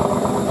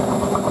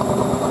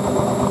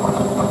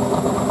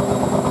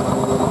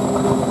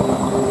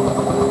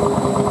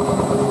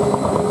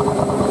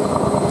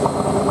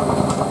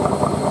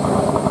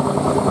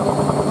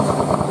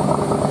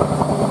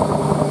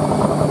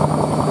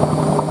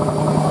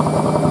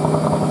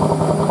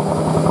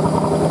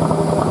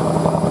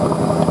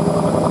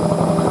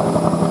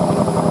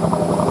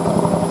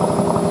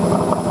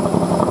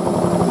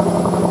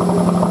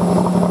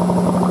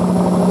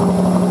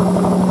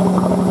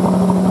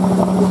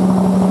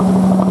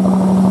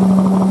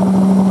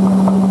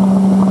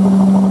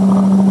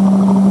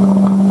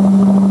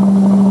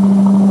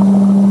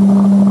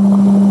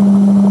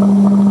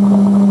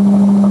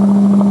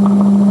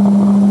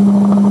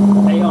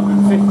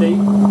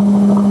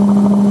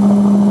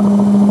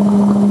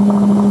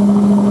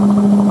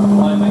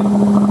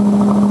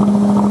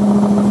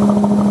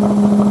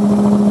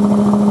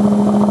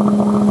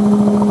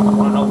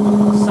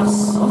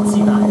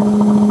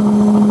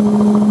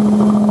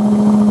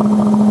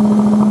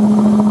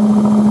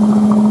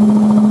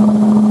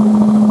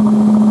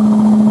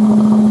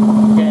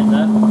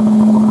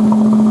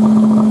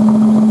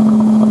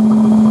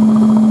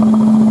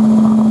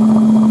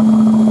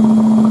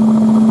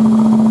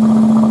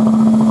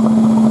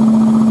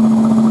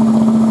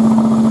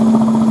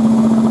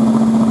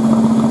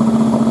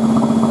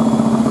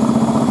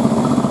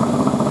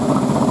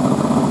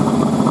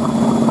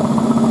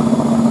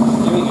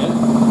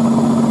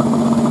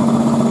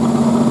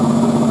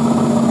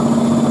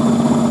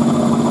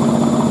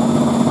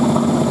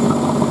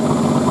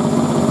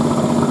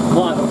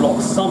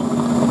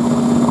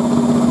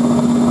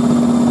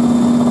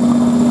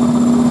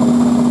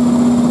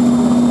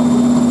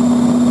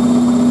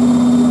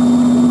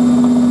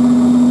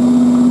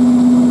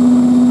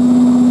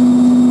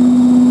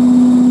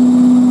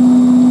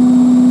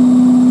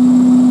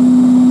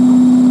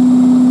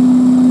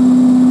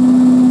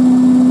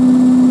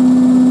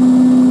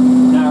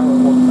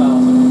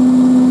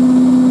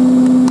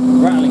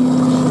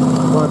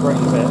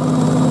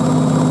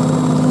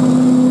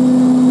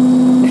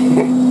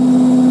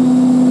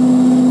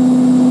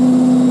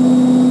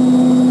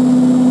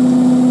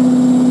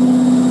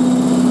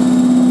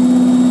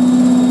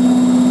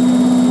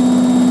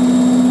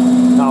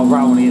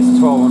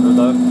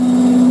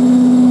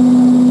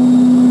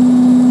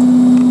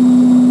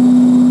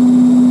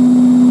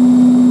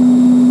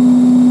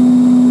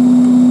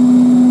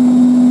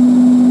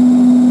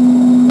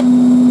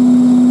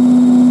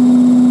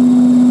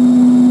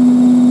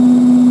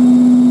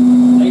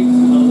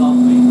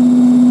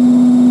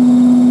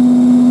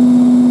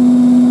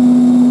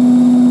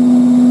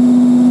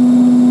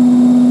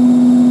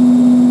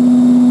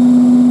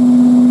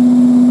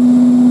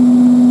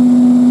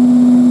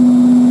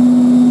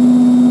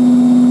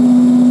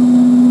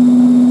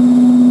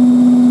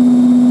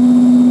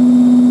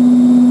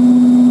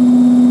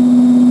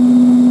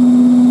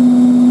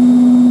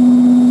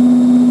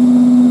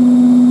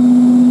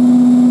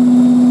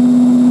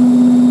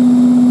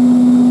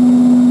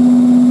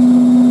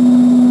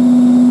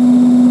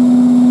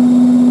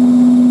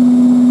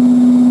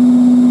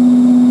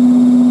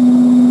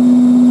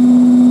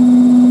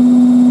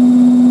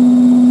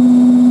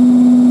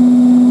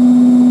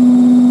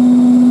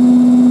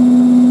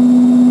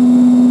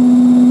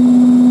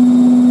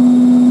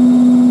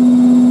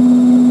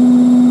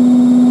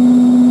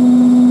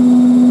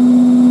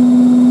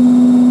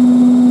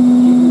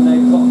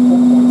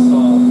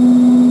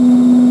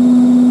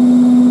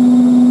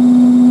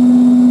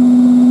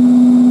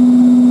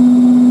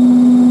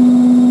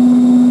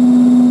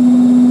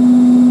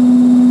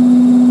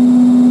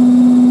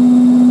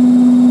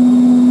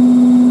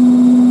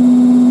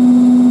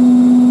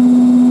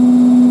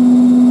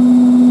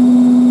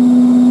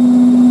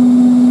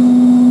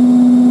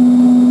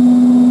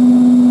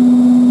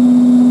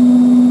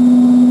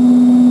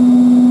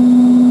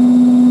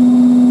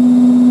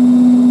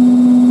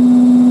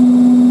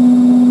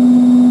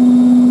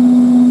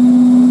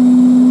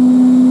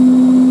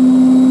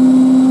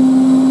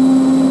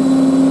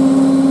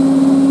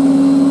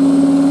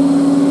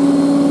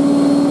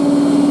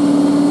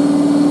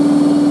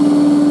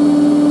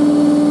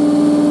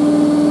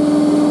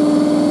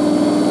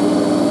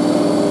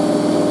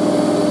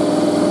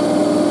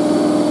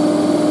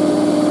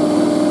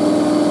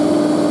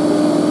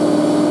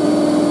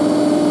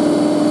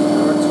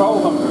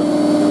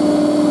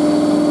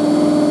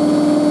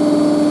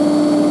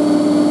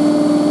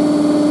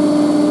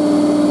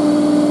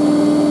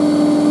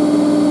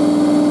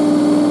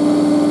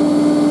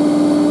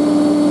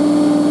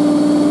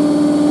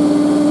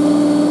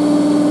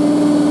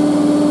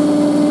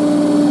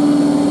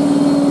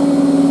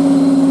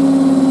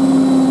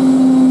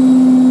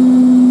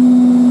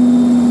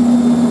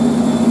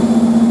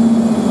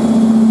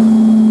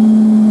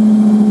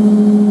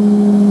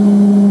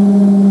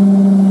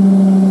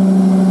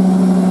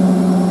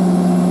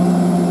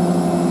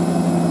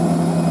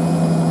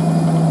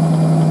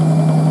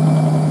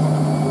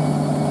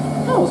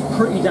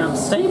 pretty damn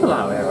stable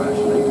out here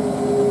actually.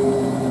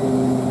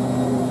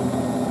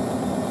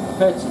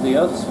 Compared to the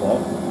other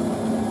swap.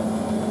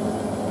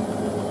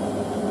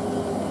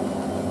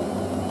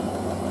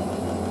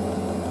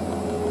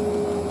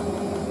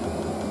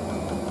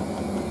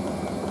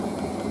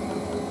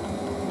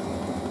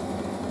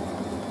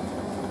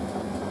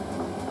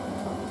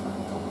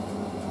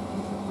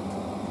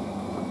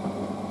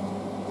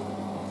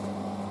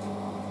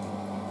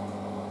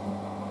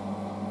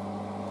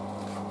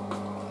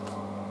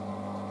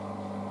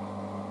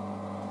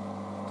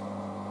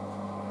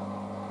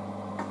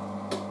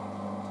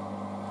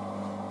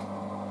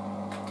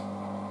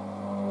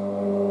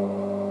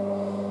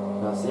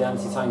 That's the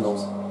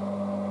anti-tangles.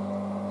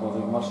 Not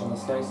doing much in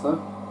this case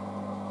though.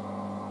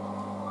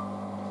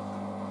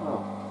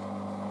 Oh.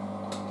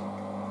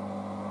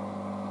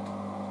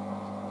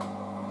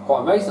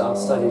 Quite amazed at how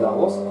steady that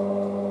was.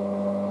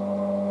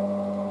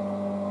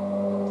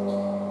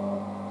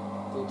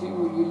 They do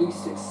what you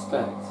least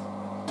expect.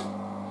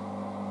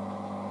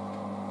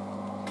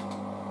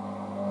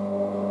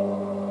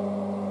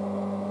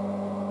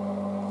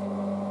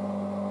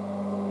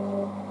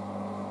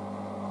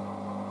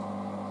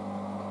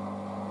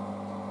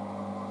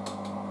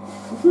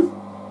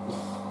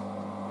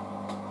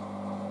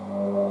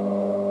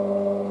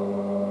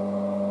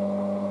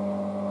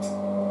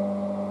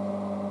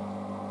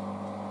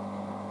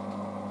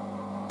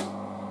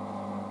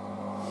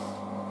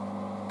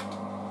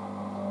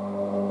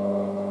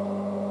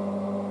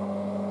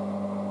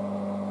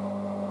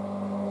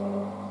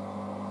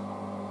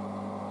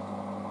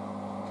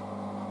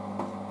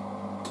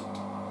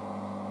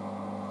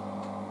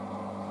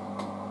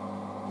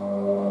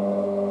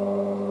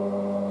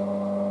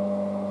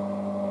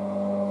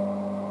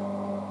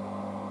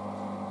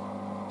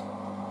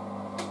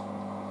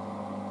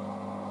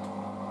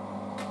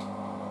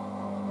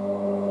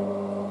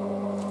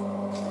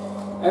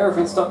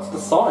 Everything's stuck to the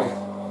side.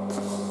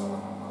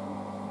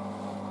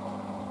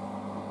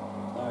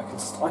 I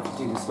could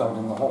do this load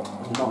in the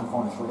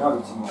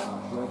 9530 tomorrow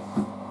actually.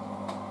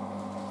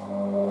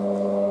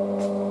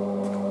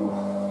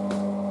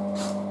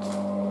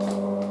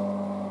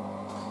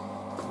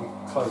 We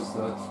close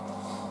the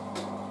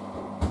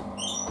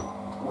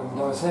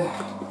windows here.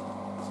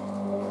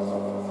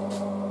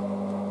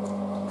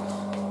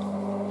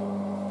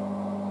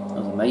 That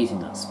was amazing,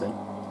 that spin.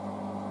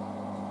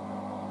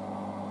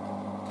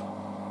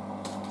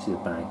 See the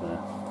bag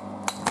there.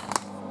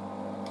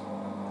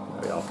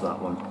 There we are for that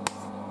one.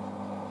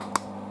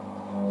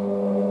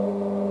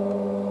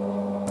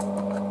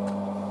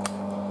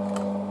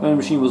 If the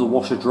machine was a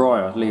washer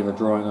dryer, I'd leave her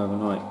drying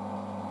overnight.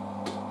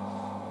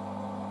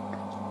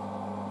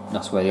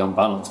 That's where the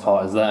unbalanced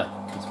part is there.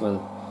 That's where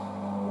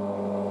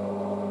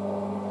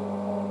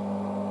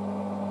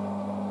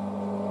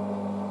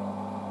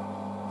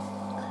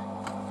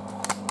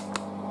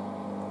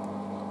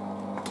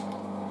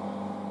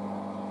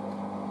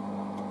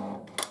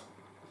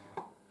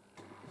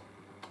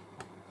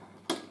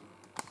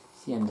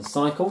it's the end of the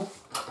cycle.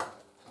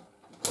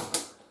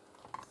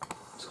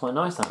 It's quite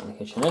nice out in the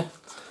kitchen here.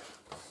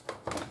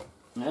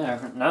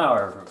 Now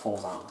everything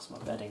falls out. That's my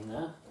bedding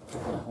there.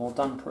 Yeah, all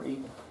done pretty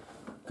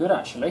good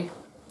actually.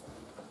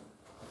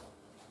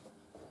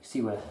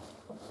 See where,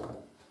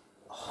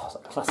 oh, it's a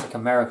classic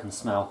American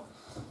smell.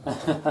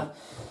 Although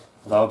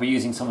I'll be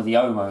using some of the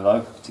Omo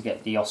though to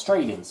get the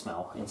Australian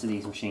smell into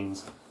these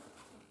machines.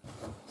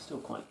 Still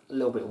quite a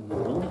little bit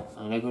warm,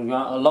 and they're going to go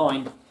out of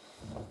line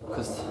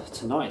because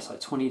tonight it's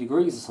like 20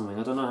 degrees or something.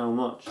 I don't know how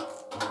much.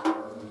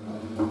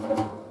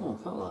 Oh,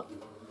 I felt that.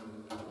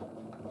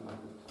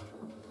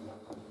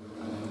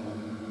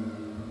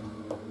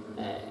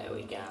 There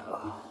we go.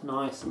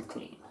 Nice and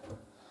clean.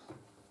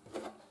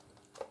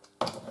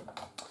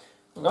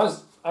 Well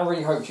guys, I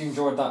really hope you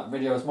enjoyed that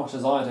video as much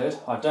as I did.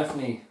 I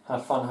definitely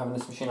had fun having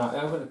this machine out here.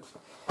 I'm going to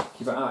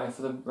keep it out here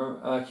for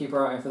the keep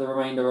her out here for the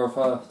remainder of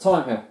her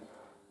time here.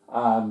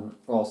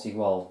 Obviously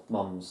while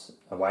Mum's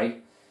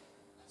away,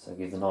 so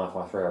give the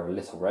 953 a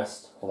little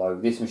rest. Although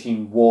this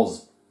machine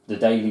was the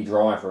daily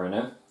driver in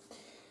it.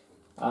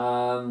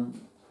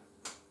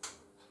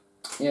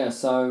 Yeah,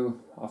 so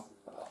I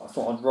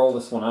thought I'd roll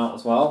this one out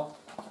as well.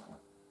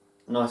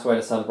 Nice way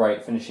to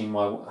celebrate finishing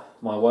my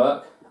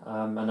work.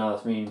 And now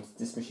this means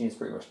this machine is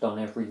pretty much done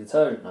every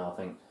detergent now, I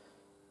think.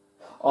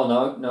 Oh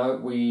no,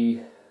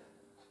 we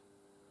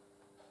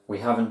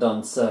haven't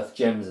done Surf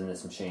Gems in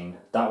this machine.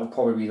 That will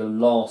probably be the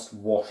last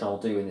wash I'll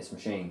do in this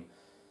machine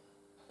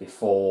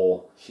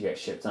before she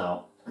gets shipped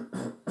out.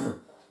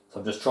 So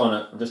I'm just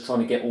trying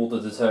to get all the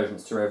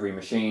detergents through every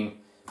machine.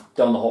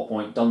 Done the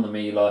Hotpoint, done the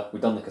Miele,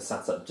 we've done the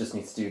Casatta, just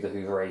need to do the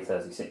Hoover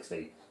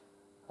A3060.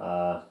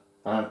 I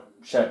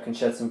can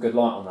shed some good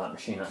light on that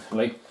machine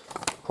actually.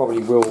 Probably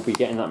will be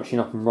getting that machine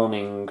up and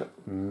running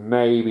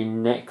maybe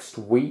next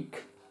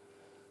week.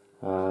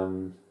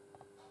 Going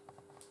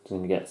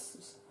to get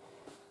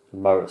the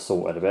motor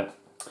sorted a bit.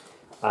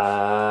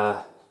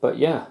 But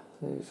yeah,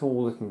 it's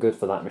all looking good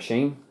for that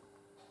machine.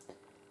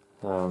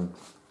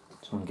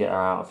 Just want to get her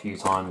out a few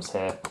times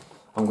here.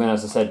 I'm going to,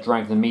 as I said,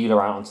 drag the Miele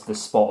out onto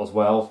this spot as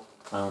well.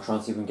 and I'll try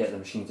and see if we can get the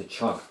machine to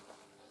chug.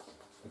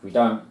 If we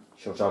don't,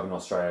 she'll chug in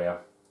Australia.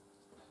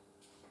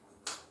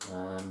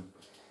 But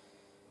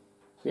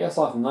yeah,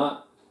 aside from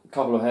that, a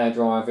couple of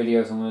hairdryer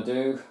videos I'm going to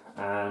do,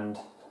 and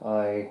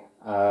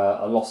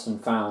a lost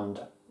and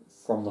found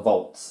from the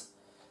vaults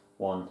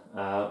one.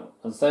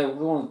 As I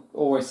want to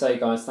always say,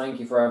 guys, thank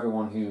you for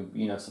everyone who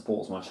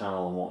supports my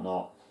channel and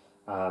whatnot.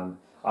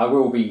 I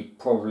will be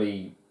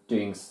probably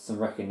doing some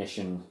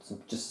recognition,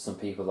 just some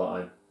people that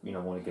I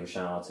want to give a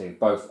shout out to,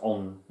 both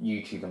on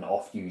YouTube and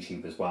off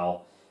YouTube as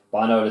well. But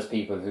I know there's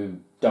people who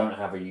don't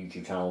have a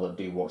YouTube channel that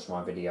do watch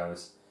my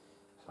videos.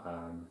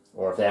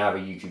 Or if they have a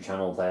YouTube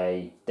channel,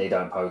 they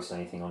don't post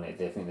anything on it.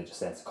 They think they're just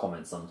there to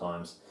comment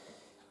sometimes.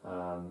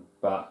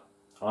 But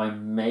I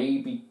may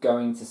be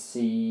going to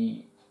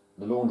see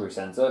the laundry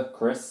centre,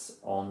 Chris,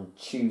 on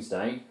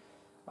Tuesday.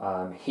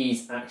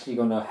 He's actually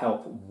going to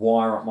help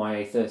wire up my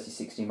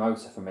A3060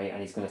 motor for me,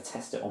 and he's going to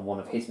test it on one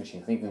of his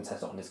machines. I think he's going to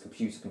test it on his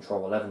Computer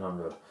Control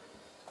 1100.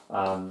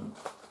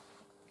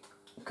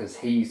 Because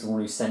he's the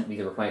one who sent me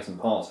the replacement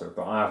parts for it,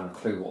 but I haven't a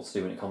clue what to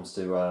do when it comes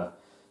to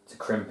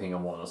crimping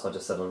and whatnot, so I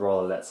just said I'd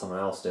rather let someone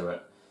else do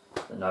it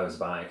that knows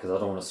about it, because I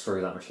don't want to screw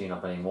that machine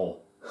up anymore.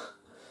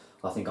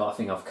 I think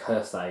I've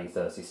cursed that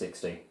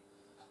A3060. It'd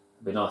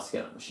be nice to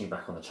get that machine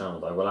back on the channel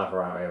though. We'll have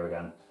her out here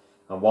again.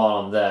 And while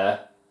I'm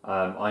there,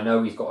 I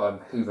know he's got a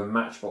Hoover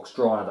Matchbox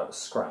dryer that was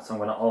scrapped, so I'm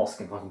going to ask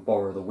him if I can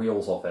borrow the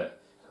wheels off it,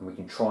 and we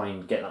can try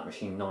and get that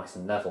machine nice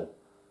and level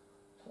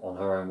on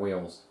her own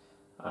wheels.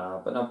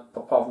 But no,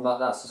 apart from that,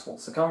 that's just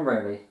what's to come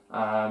really.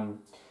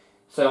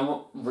 So I'm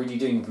not really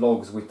doing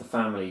vlogs with the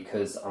family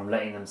because I'm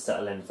letting them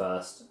settle in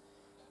first.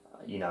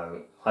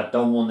 I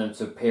don't want them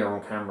to appear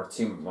on camera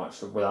too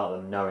much without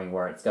them knowing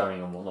where it's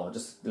going and whatnot.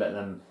 Just let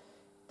them.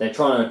 They're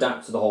trying to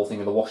adapt to the whole thing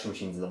of the washing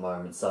machines at the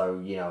moment, so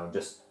I'm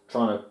just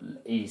trying to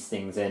ease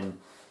things in.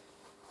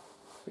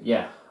 But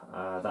yeah,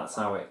 that's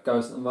how it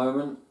goes at the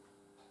moment.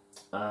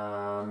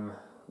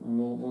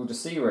 We'll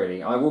just see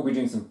really. I will be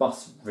doing some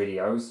bus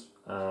videos,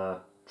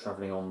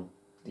 travelling on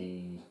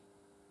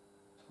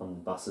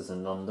buses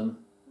in London,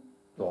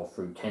 or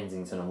through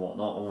Kensington and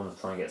whatnot. I want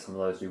to try and get some of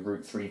those, do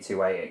Route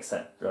 328,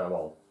 etc.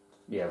 Route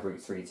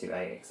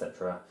 328,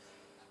 etc.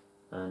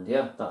 And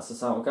yeah, that's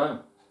just how it'll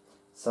go.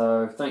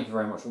 So thank you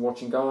very much for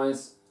watching,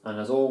 guys. And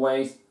as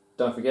always,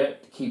 don't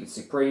forget to keep it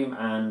supreme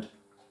and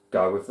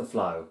go with the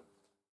flow.